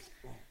 Oh,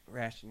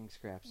 rationing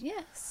scraps.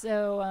 Yeah.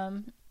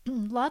 So,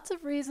 lots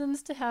of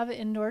reasons to have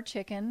indoor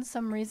chicken,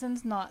 some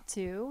reasons not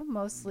to.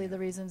 Mostly the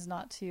reasons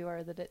not to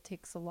are that it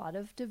takes a lot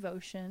of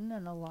devotion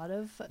and a lot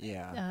of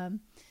one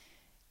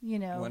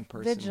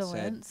person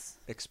vigilance.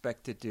 Said,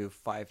 expect to do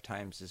 5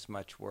 times as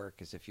much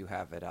work as if you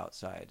have it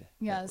outside.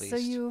 Yeah, so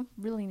you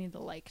really need to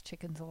like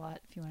chickens a lot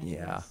if you want to do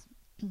this.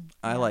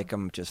 I like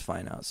them just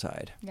fine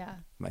outside. Yeah.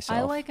 Myself.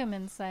 I like them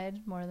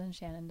inside more than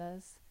Shannon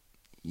does.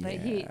 But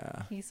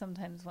he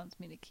sometimes wants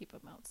me to keep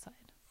them outside.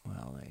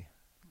 Well,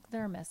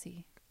 they're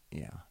messy.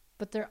 Yeah.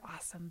 But they're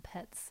awesome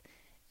pets.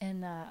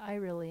 And I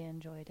really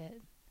enjoyed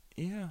it.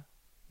 Yeah.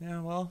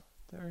 Yeah, well,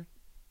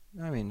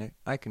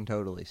 I can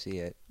totally see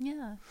it.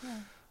 Yeah.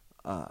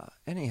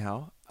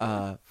 Anyhow,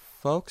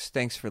 folks,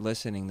 thanks for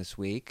listening this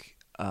week.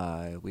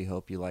 We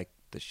hope you liked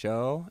the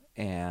show,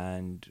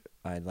 and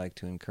I'd like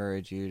to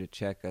encourage you to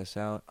check us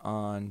out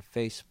on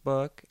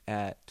Facebook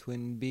at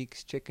Twin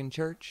Beaks Chicken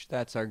Church.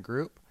 That's our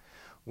group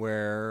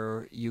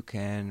where you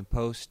can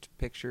post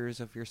pictures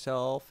of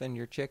yourself and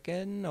your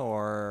chicken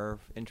or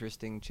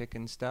interesting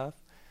chicken stuff.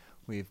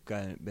 We've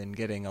been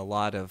getting a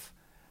lot of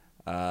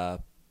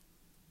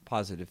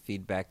positive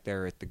feedback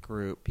there at the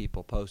group,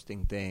 people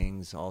posting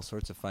things, all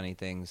sorts of funny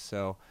things.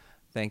 So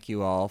thank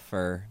you all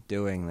for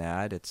doing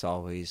that. It's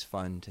always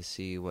fun to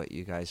see what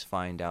you guys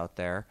find out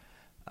there.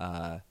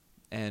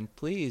 And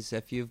please,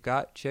 if you've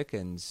got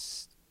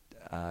chickens,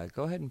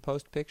 go ahead and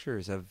post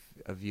pictures of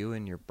you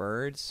and your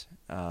birds,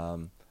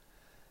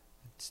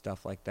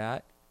 stuff like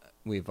that.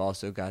 We've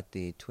also got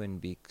the Twin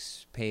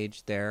Beaks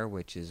page there,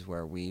 which is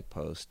where we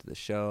post the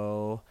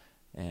show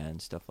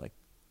and stuff like,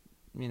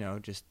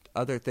 just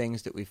other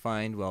things that we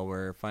find while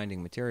we're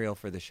finding material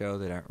for the show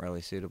that aren't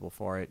really suitable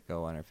for it.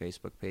 Go on our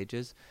Facebook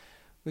pages.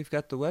 We've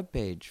got the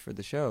webpage for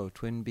the show,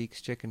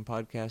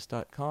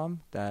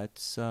 twinbeakschickenpodcast.com.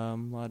 That's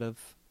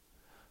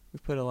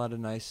we've put a lot of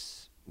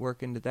nice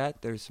work into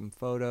that. There's some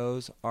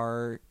photos,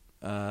 art.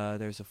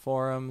 There's a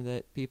forum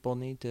that people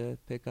need to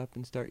pick up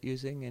and start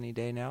using any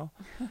day now.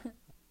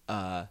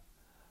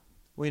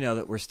 We know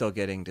that we're still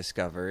getting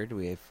discovered.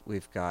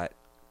 We've got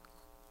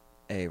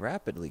a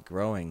rapidly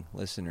growing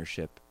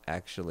listenership,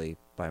 actually,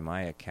 by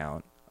my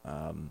account.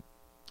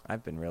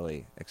 I've been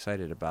really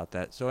excited about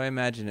that. So I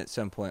imagine at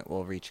some point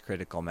we'll reach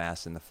critical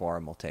mass and the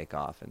forum will take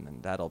off, and then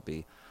that'll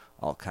be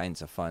all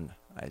kinds of fun,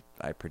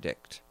 I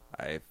predict.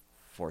 I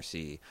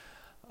foresee.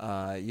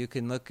 You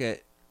can look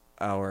at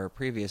our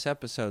previous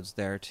episodes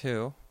there,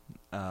 too,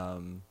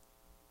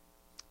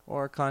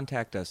 or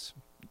contact us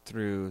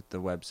through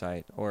the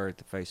website or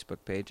the Facebook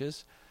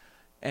pages.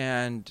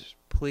 And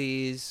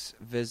please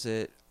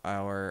visit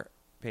our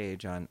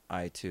page on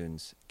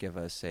iTunes. Give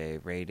us a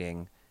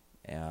rating,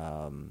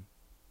 and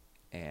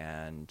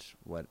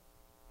what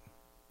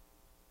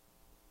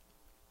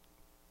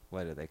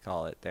do they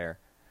call it there?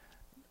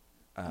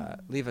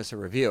 Leave us a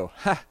review.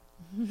 Ha!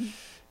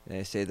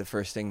 They say the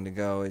first thing to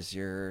go is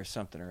your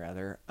something or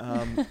other.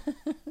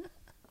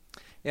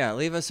 Yeah,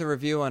 leave us a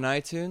review on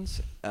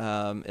iTunes.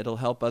 It'll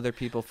help other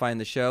people find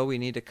the show. We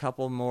need a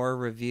couple more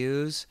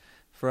reviews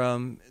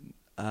from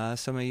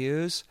some of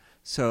yous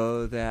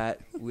so that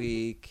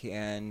we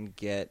can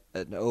get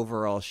an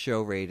overall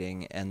show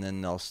rating, and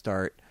then they'll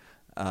start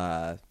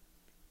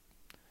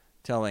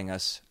telling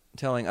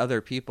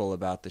other people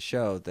about the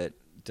show that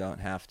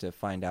don't have to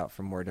find out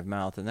from word of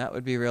mouth. And that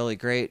would be really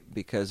great,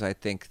 because I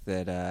think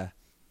that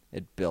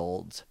it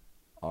builds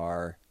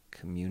our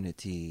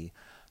community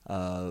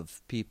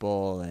of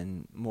people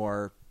and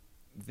more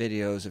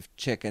videos of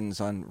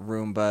chickens on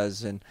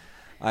Roombas. And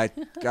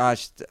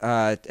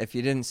if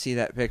you didn't see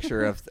that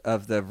picture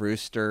of the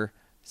rooster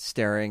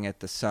staring at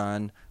the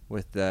sun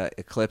with the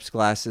eclipse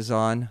glasses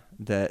on,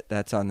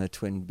 that's on the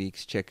Twin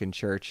Beaks Chicken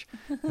Church.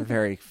 A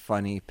very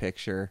funny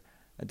picture.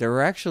 There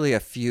were actually a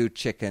few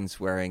chickens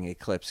wearing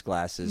eclipse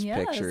glasses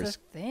pictures. That's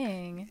a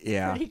thing.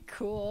 Yeah. Pretty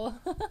cool.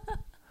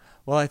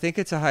 Well, I think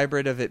it's a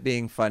hybrid of it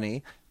being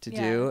funny to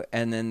do,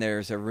 and then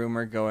there's a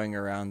rumor going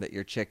around that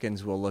your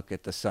chickens will look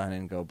at the sun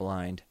and go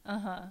blind.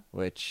 Uh-huh.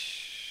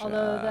 Which,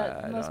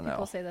 although most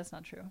people say that's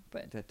not true,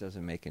 but that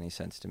doesn't make any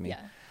sense to me. Yeah.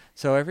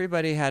 So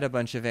everybody had a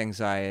bunch of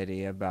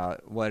anxiety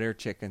about what are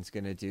chickens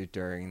going to do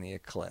during the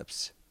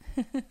eclipse.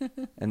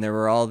 And there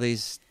were all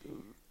these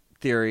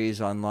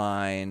theories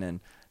online and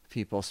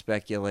people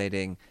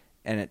speculating,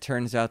 and it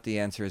turns out the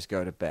answer is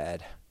go to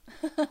bed.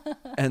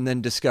 And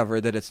then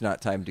discover that it's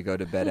not time to go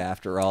to bed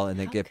after all, and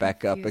then get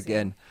back up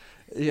again.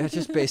 Yeah,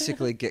 just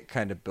basically get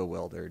kind of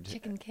bewildered.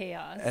 Chicken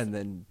chaos. And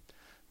then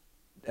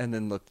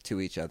look to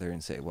each other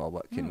and say, well,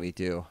 what can we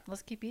do?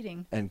 Let's keep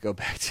eating. And go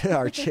back to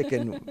our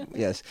chicken.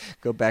 Yes,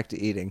 go back to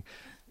eating.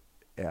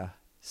 Yeah.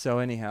 So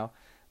anyhow,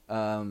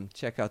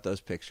 check out those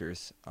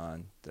pictures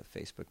on the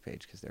Facebook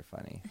page because they're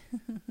funny.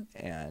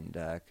 And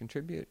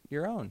contribute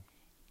your own.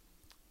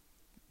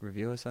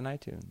 Review us on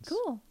iTunes.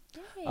 Cool.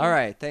 Yay. All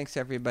right. Thanks,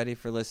 everybody,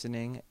 for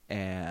listening.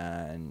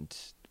 And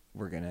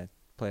we're going to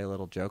play a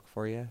little joke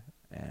for you.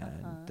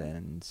 And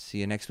then see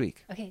you next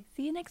week. Okay.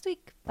 See you next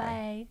week.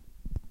 Bye.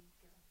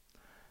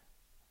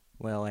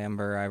 Well,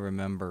 Amber, I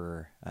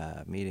remember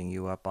meeting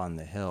you up on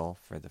the hill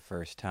for the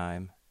first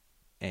time.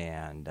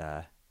 And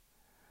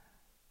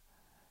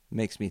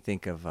makes me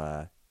think of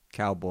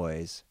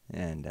cowboys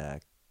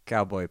and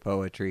cowboy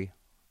poetry,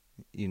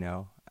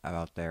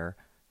 out there.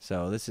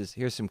 So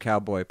here's some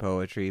cowboy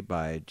poetry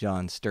by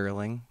John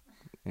Sterling.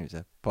 There's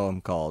a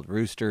poem called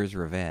Rooster's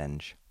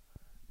Revenge.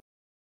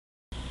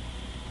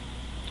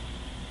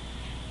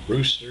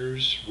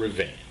 Rooster's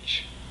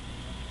Revenge.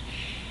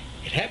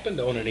 It happened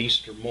on an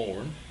Easter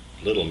morn.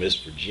 Little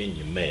Miss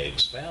Virginia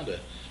Meggs found a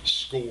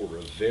score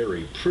of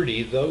very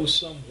pretty, though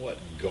somewhat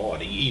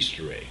gaudy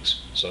Easter eggs.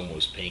 Some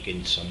was pink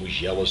and some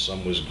was yellow,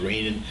 some was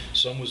green and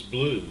some was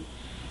blue.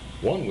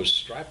 One was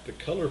striped the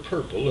color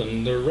purple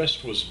and the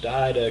rest was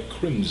dyed a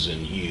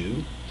crimson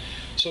hue.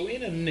 So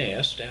in a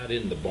nest out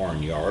in the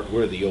barnyard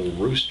where the old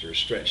rooster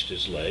stretched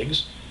his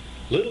legs,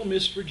 little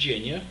Miss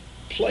Virginia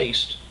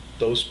placed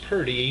those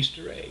purty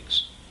Easter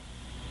eggs.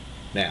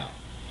 Now,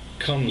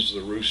 comes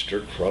the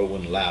rooster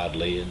crowing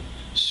loudly and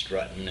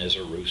strutting as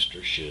a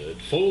rooster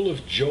should, full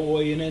of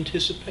joy and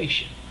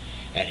anticipation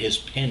at his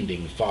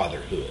pending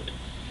fatherhood.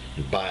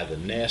 And by the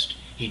nest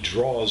he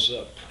draws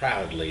up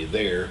proudly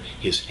there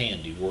his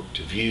handiwork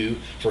to view,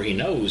 for he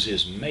knows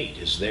his mate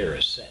is there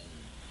a-settin',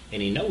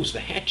 and he knows the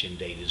hatching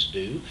date is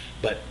due.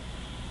 But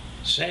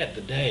sad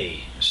the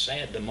day,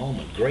 sad the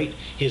moment, great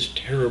his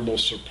terrible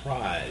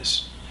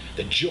surprise.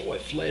 The joy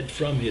fled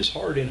from his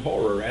heart in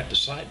horror at the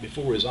sight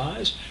before his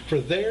eyes, for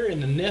there in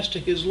the nest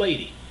of his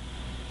lady,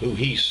 who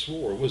he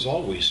swore was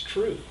always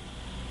true,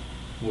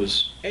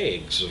 was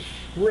eggs of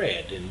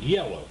red and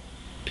yellow,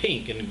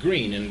 pink and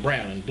green and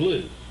brown and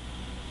blue.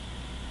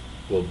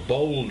 Well,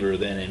 bolder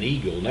than an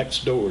eagle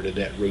next door did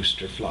that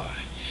rooster fly.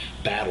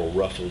 Battle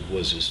ruffled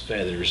was his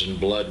feathers, and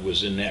blood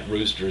was in that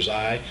rooster's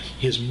eye.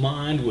 His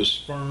mind was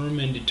firm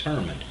and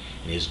determined,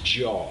 and his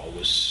jaw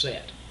was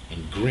set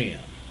and grim.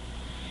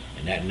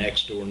 And that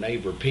next door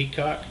neighbor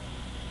peacock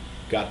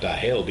got the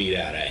hell beat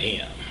out of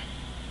him.